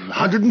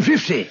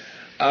 150.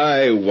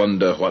 I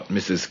wonder what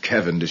Mrs.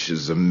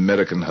 Cavendish's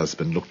American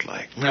husband looked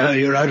like. Oh,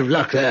 you're out of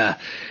luck there.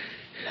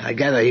 I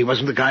gather he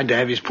wasn't the kind to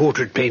have his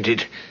portrait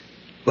painted.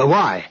 Well,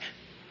 why?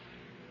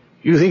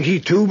 You think he,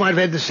 too, might have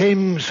had the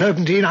same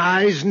serpentine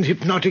eyes and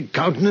hypnotic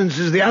countenance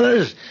as the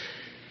others?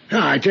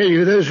 Oh, I tell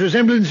you, those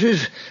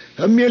resemblances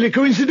are merely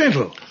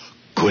coincidental.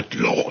 Good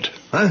Lord.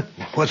 Huh?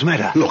 What's the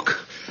matter? Look,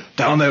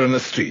 down there in the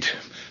street.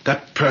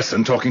 That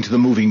person talking to the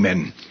moving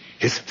men.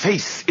 His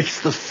face, it's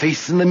the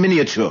face in the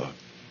miniature.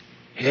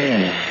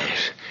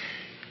 Yes.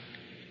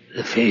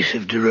 The face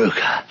of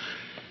Daroka.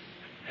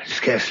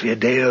 Scarcely a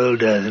day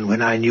older than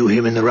when I knew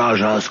him in the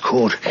Rajah's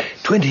court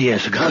 20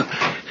 years ago.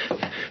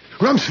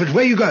 Rumsford,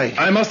 where are you going?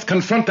 I must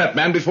confront that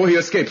man before he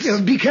escapes.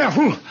 Be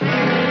careful.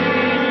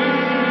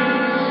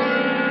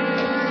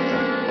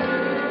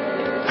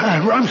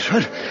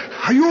 Rumsford,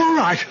 are you all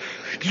right?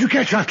 Did you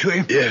catch up to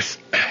him? Yes.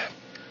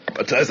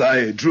 But as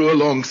I drew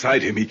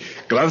alongside him, he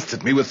glanced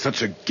at me with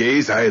such a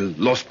gaze I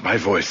lost my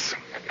voice.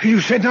 You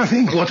said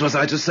nothing? What was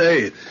I to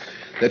say?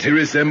 That he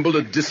resembled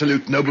a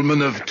dissolute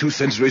nobleman of 2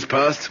 centuries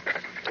past?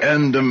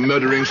 And a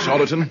murdering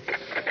charlatan?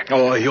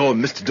 Oh, you're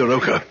Mr.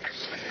 Daroka.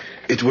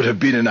 It would have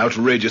been an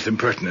outrageous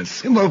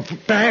impertinence. Well,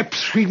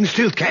 perhaps we can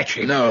still catch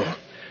him. No.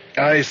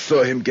 I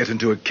saw him get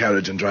into a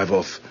carriage and drive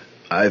off.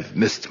 I've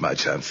missed my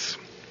chance.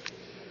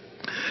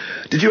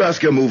 Did you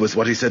ask your movers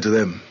what he said to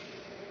them?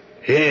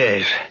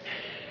 Yes.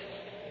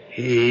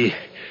 He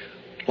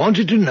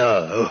wanted to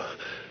know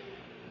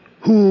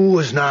who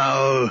was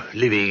now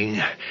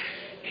living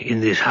in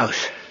this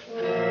house.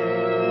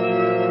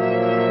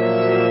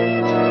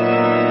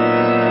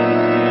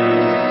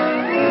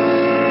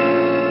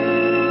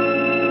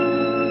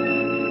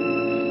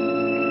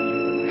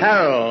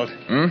 Harold.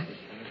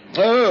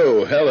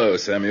 Oh, hello,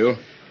 Samuel.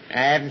 I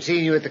haven't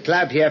seen you at the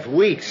club here for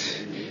weeks.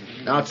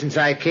 Not since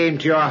I came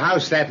to your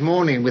house that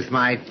morning with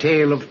my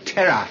tale of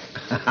terror.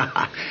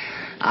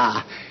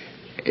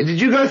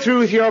 Did you go through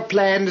with your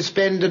plan to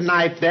spend a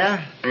night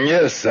there?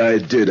 Yes, I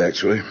did,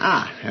 actually.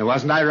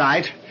 Wasn't I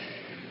right?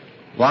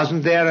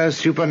 Wasn't there a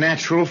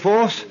supernatural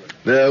force?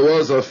 There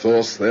was a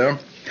force there.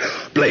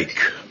 Blake,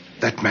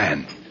 that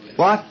man.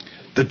 What?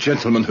 The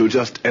gentleman who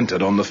just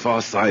entered on the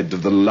far side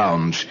of the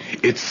lounge.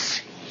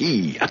 It's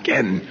he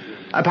again.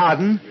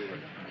 Pardon?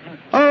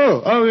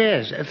 Oh,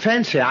 yes.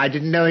 Fancy, I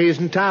didn't know he was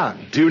in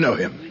town. Do you know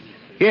him?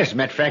 Yes,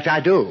 matter of fact, I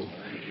do.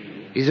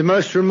 He's a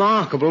most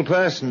remarkable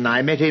person.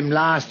 I met him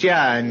last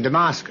year in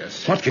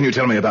Damascus. What can you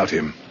tell me about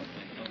him?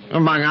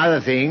 Among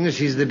other things,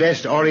 he's the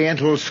best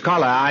Oriental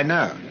scholar I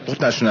know. What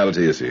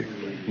nationality is he?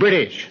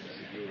 British.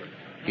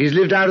 He's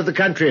lived out of the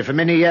country for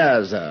many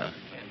years, though.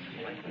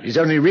 He's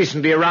only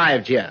recently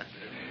arrived here.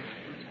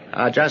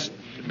 Just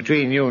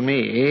between you and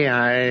me,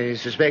 I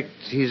suspect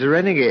he's a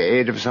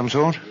renegade of some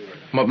sort.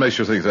 What makes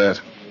you think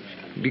that?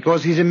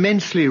 Because he's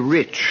immensely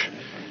rich.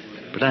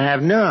 But I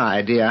have no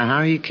idea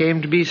how he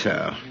came to be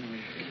so.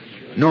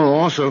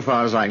 Nor, so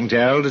far as I can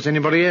tell, does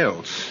anybody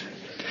else.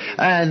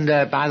 And,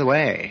 by the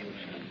way,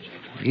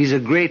 he's a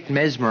great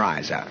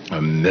mesmerizer. A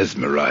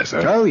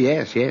mesmerizer? Oh,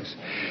 yes.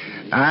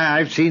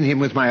 I've seen him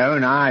with my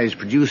own eyes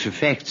produce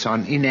effects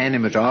on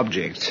inanimate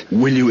objects.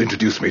 Will you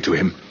introduce me to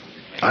him?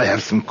 I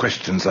have some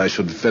questions I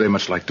should very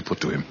much like to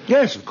put to him.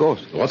 Yes, of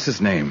course. What's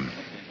his name?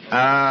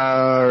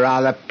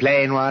 Rather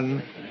plain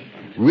one.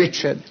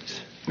 Richard.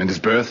 And his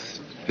birth?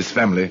 His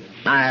family?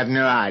 I have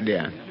no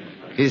idea.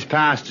 His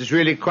past is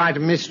really quite a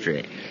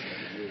mystery.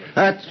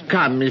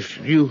 Come, if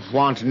you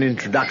want an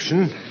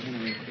introduction.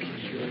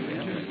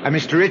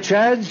 Mr.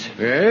 Richards?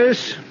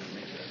 Yes?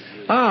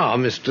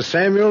 Mr.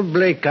 Samuel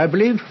Blake, I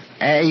believe.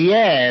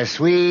 Yes,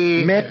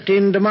 we met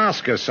in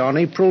Damascus on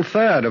April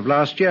 3rd of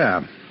last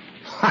year.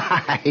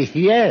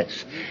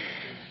 Yes.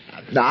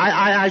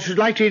 I should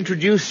like to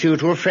introduce you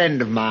to a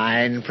friend of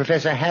mine,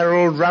 Professor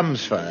Harold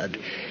Rumsford.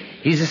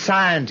 He's a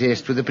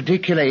scientist with a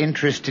particular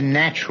interest in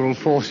natural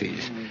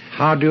forces.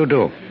 How do you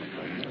do?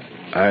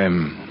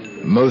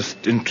 I'm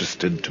most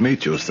interested to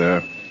meet you,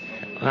 sir.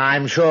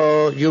 I'm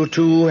sure you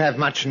two have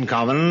much in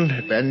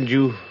common, and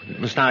you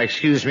must now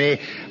excuse me.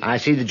 I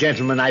see the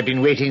gentleman I've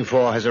been waiting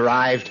for has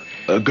arrived.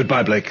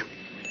 Goodbye, Blake.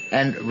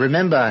 And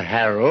remember,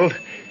 Harold,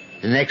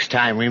 the next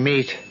time we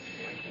meet,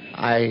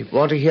 I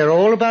want to hear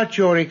all about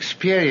your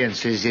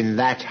experiences in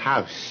that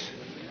house.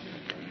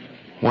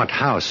 What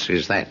house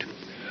is that?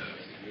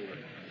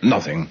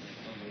 Nothing.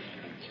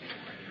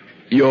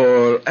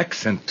 Your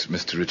accent,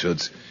 Mr.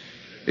 Richards,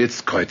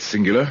 it's quite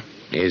singular.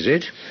 Is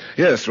it?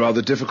 Yes,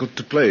 rather difficult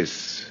to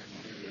place.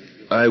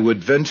 I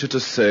would venture to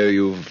say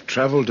you've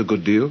traveled a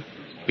good deal.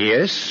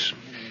 Yes.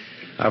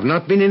 I've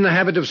not been in the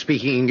habit of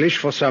speaking English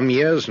for some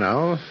years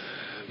now,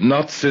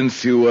 Not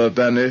since you were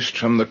banished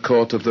from the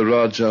court of the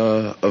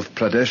Raja of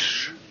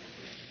Pradesh.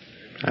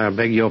 I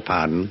beg your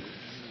pardon.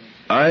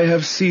 I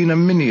have seen a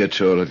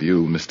miniature of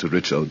you, Mr.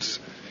 Richards,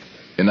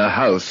 in a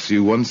house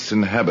you once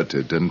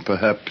inhabited and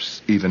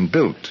perhaps even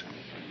built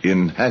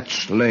in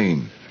Hatch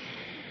Lane.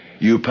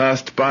 You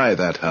passed by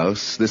that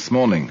house this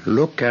morning.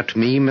 Look at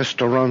me,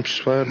 Mr.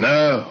 Romsford.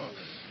 No,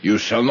 you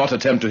shall not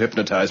attempt to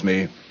hypnotize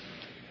me.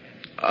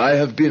 I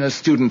have been a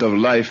student of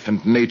life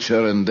and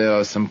nature, and there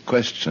are some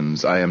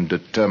questions I am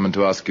determined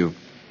to ask you.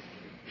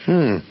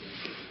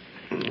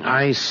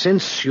 I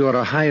sense you're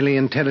a highly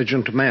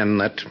intelligent man.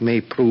 That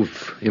may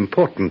prove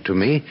important to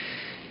me.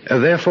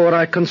 Therefore,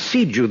 I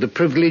concede you the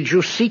privilege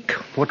you seek.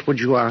 What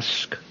would you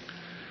ask?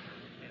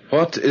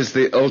 What is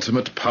the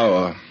ultimate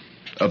power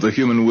of the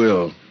human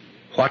will?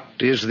 What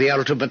is the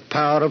ultimate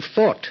power of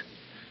thought?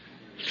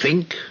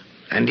 Think,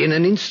 and in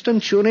an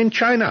instant you're in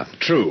China.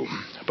 True,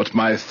 but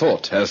my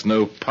thought has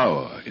no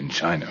power in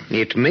China.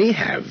 It may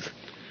have.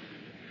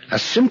 A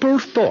simple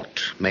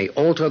thought may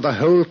alter the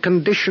whole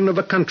condition of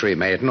a country,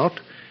 may it not?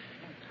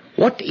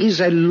 What is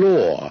a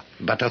law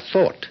but a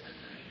thought?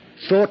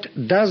 Thought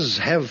does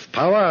have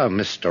power,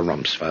 Mr.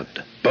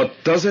 Romsford. But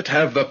does it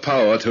have the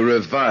power to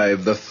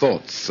revive the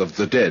thoughts of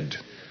the dead?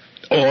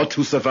 Or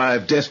to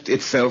survive death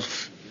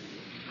itself?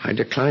 I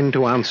decline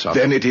to answer.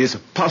 Then it is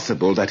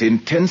possible that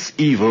intense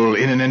evil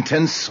in an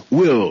intense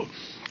will,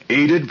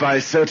 aided by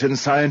certain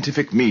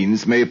scientific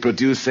means, may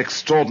produce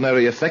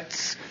extraordinary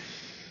effects.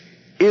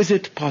 Is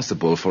it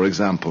possible, for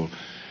example,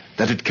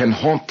 that it can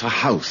haunt a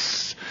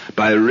house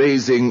by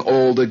raising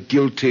all the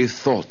guilty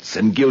thoughts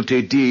and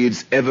guilty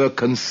deeds ever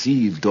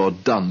conceived or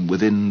done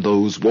within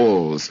those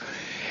walls?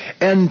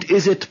 And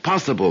is it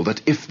possible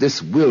that if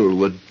this will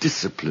were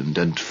disciplined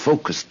and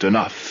focused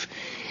enough,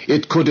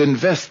 it could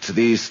invest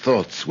these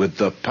thoughts with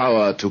the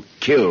power to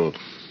kill,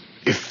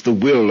 if the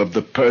will of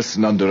the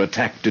person under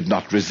attack did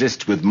not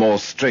resist with more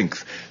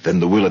strength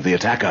than the will of the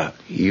attacker?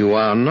 You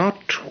are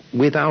not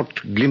without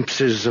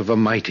glimpses of a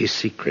mighty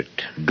secret.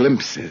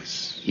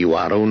 Glimpses? You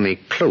are only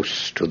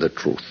close to the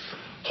truth.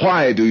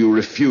 Why do you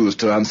refuse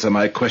to answer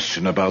my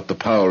question about the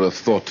power of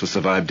thought to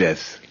survive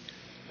death?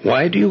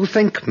 Why do you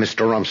think,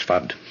 Mr.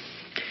 Romsford?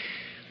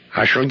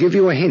 I shall give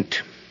you a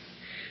hint.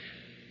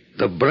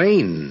 The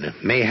brain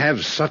may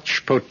have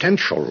such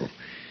potential,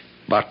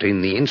 but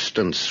in the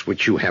instance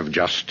which you have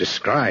just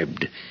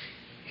described,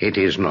 it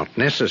is not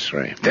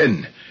necessary.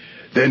 Then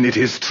it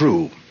is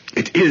true.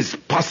 It is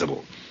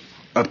possible.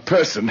 A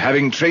person,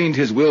 having trained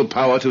his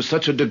willpower to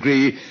such a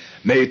degree,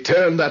 may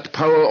turn that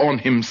power on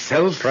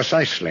himself.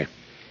 Precisely.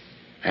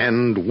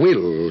 And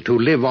will to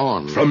live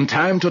on. From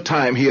time to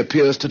time he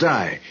appears to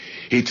die.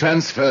 He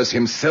transfers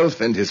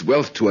himself and his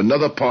wealth to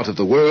another part of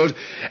the world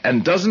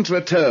and doesn't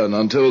return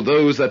until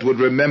those that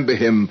would remember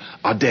him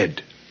are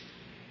dead.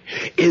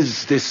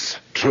 Is this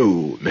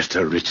true,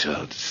 Mr.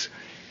 Richards?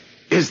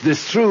 Is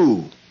this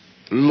true,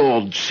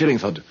 Lord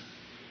Shillingford?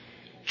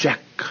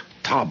 Jack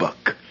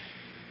Tarbuck?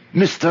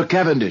 Mr.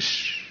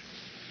 Cavendish?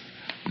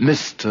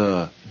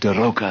 Mr. De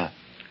Roca?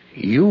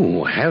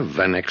 You have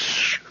an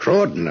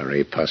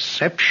extraordinary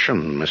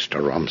perception,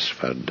 Mr.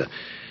 Romsford.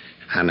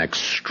 An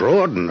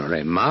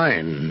extraordinary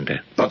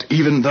mind. But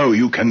even though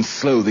you can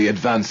slow the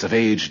advance of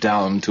age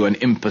down to an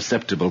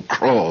imperceptible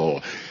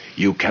crawl,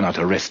 you cannot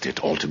arrest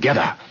it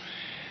altogether.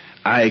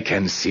 I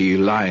can see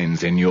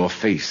lines in your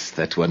face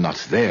that were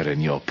not there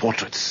in your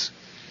portraits.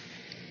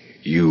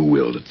 You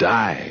will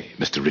die,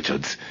 Mr.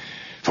 Richards,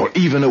 for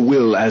even a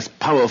will as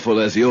powerful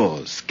as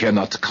yours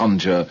cannot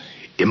conjure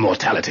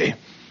immortality.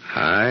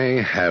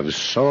 I have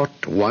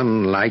sought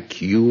one like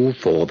you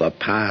for the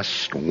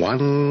past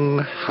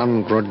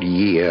 100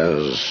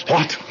 years.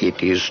 What?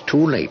 It is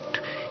too late.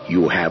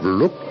 You have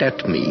looked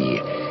at me.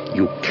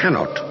 You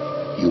cannot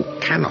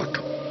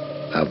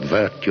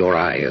avert your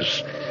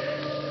eyes.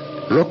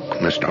 Look,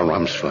 Mr.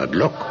 Romsford,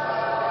 look.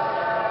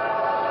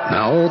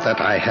 Now that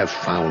I have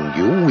found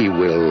you, we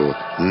will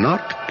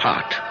not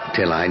part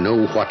till I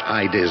know what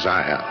I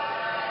desire.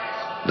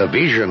 The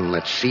vision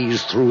that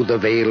sees through the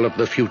veil of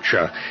the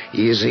future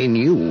is in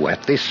you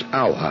at this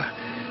hour,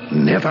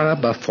 never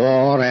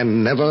before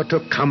and never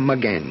to come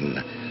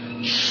again.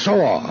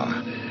 Soar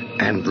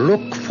and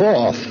look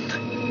forth.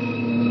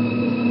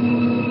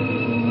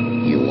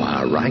 You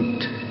are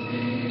right.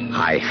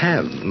 I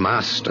have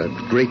mastered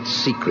great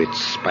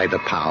secrets by the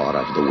power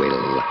of the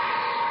will,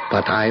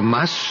 but I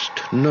must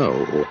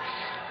know,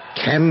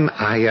 can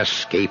I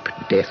escape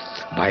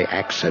death by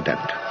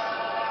accident?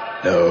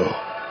 No.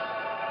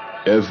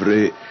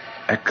 Every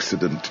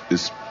accident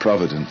is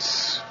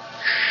providence.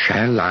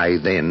 Shall I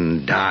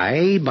then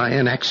die by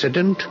an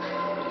accident,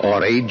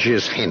 or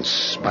ages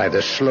hence by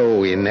the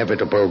slow,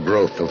 inevitable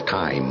growth of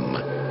time?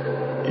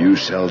 You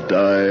shall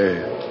die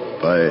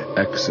by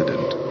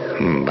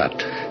accident.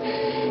 But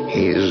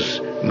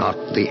is not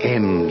the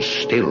end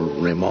still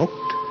remote?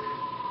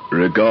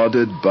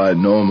 Regarded by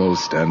normal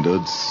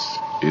standards,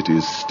 it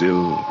is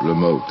still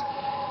remote.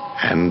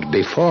 And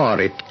before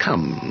it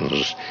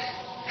comes,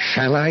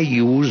 shall I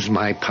use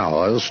my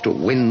powers to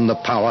win the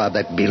power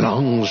that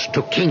belongs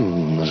to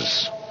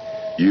kings?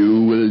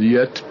 You will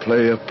yet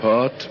play a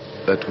part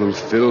that will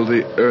fill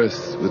the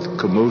earth with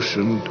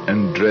commotion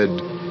and dread.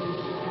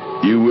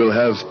 You will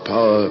have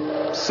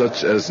power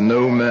such as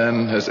no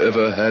man has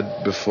ever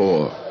had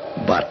before.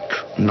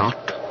 But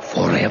not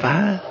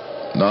forever?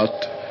 Not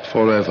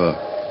forever.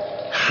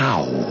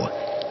 How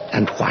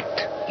and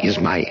what is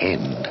my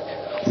end?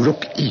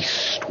 Look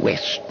east,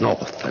 west,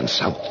 north, and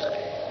south.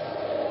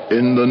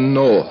 In the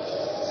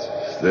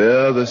north,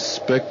 there the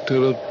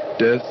specter of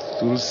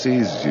death will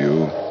seize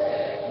you.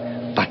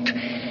 But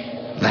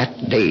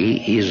that day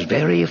is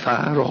very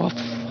far off.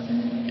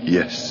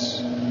 Yes.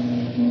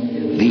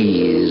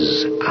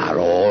 These are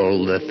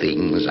all the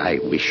things I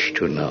wish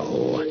to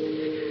know.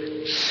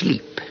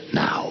 Sleep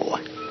now.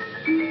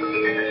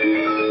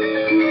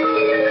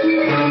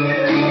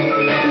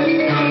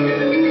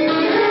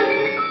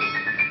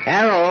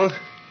 Harold!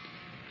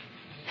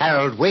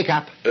 Harold, wake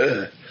up.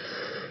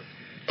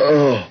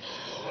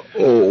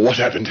 What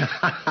happened?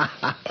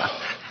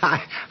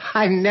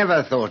 I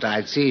never thought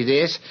I'd see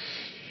this.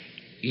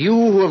 You,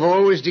 who have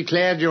always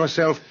declared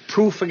yourself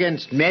proof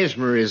against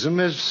mesmerism,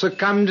 has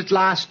succumbed at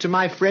last to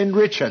my friend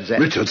Richard's.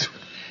 Richard?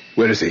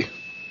 Where is he?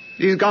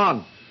 He's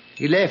gone.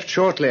 He left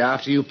shortly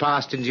after you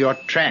passed into your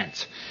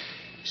trance,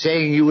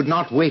 saying you would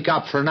not wake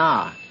up for an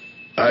hour.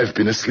 I've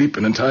been asleep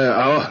an entire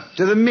hour.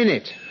 To the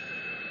minute.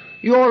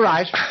 You all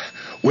right?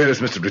 Where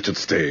is Mr. Richard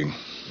staying?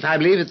 I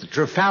believe at the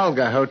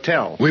Trafalgar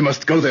Hotel. We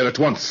must go there at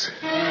once.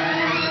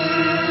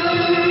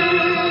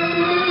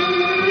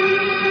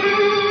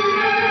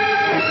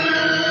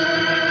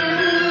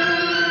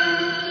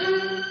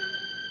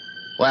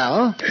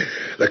 Well?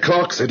 The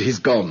clerk said he's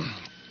gone.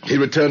 He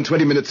returned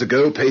 20 minutes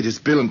ago, paid his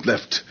bill, and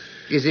left.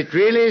 Is it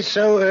really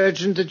so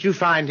urgent that you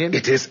find him?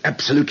 It is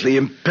absolutely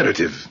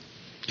imperative.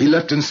 He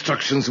left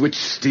instructions which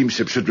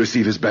steamship should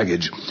receive his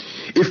baggage.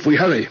 If we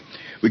hurry,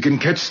 we can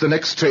catch the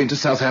next train to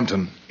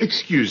Southampton.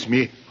 Excuse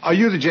me, are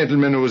you the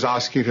gentleman who was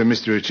asking for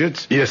Mr.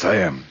 Richards? Yes, I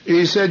am.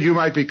 He said you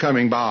might be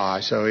coming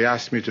by, so he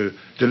asked me to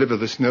deliver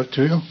this note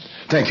to you.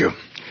 Thank you.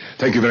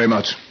 Thank you very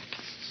much.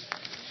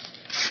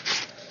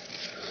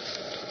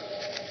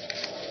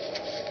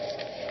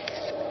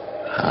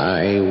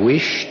 I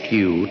wished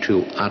you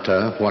to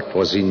utter what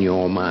was in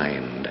your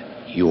mind.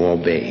 You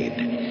obeyed.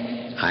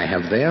 I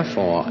have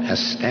therefore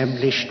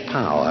established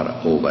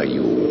power over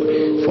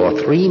you. For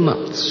 3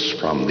 months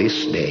from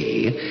this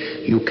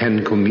day, you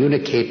can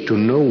communicate to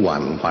no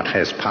one what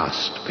has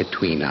passed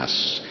between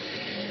us.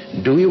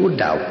 Do you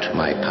doubt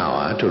my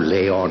power to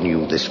lay on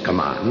you this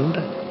command?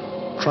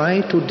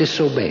 Try to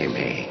disobey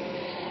me.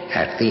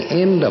 At the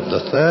end of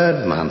the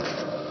 3rd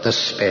month, the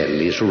spell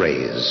is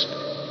raised.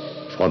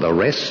 For the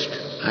rest,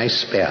 I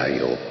spare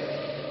you.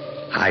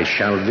 I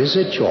shall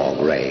visit your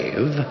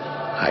grave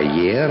a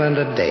year and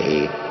a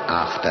day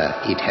after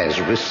it has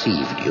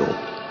received you.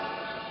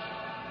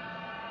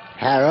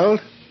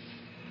 Harold?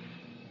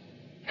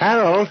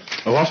 Harold?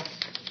 What?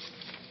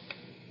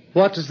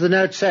 What does the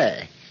note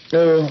say?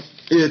 Oh,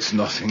 it's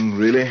nothing,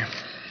 really.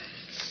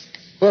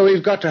 Well,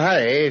 we've got to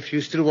hurry if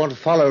you still want to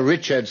follow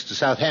Richards to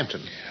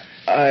Southampton.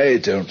 I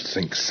don't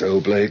think so,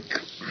 Blake.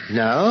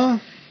 No?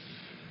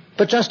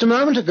 But just a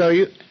moment ago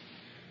you...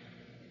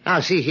 Now,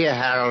 see here,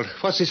 Harold.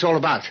 What's this all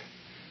about?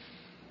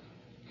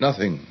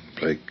 Nothing,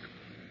 Blake.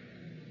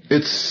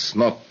 It's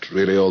not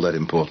really all that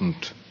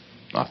important,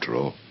 after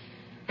all.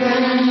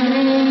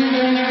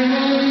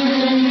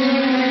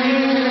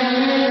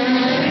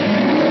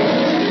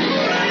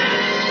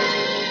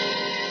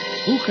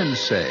 Who can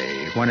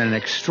say when an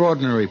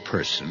extraordinary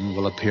person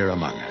will appear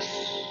among us?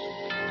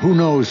 Who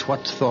knows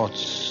what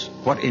thoughts,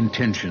 what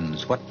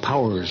intentions, what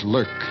powers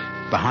lurk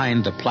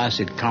behind the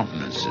placid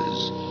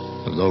countenances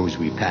of those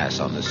we pass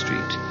on the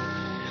street?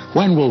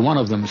 When will one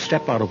of them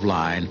step out of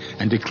line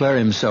and declare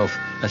himself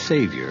a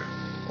savior,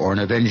 or an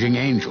avenging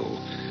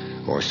angel,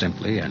 or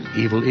simply an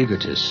evil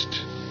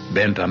egotist,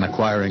 bent on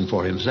acquiring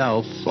for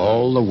himself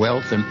all the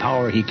wealth and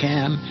power he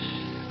can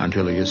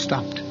until he is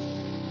stopped?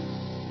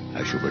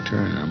 I shall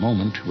return in a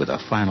moment with a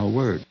final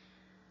word.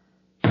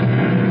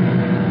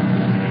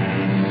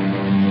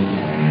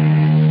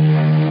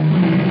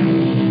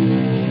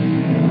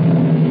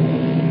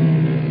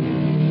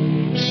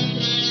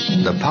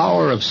 The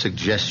power of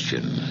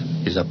suggestion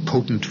is a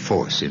potent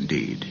force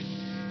indeed.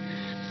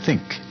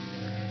 Think,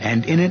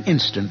 and in an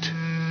instant,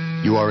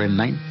 you are in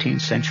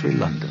 19th century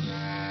London,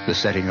 the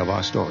setting of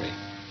our story.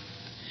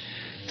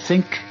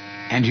 Think,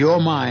 and your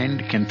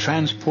mind can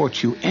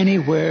transport you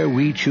anywhere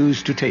we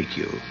choose to take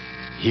you,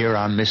 here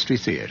on Mystery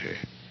Theater.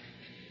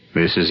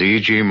 This is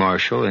E.G.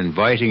 Marshall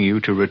inviting you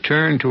to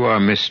return to our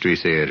Mystery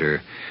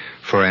Theater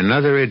for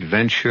another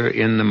adventure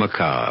in the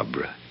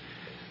macabre.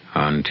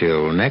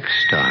 Until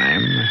next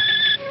time,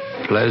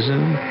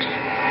 pleasant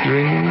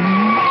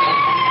dreams.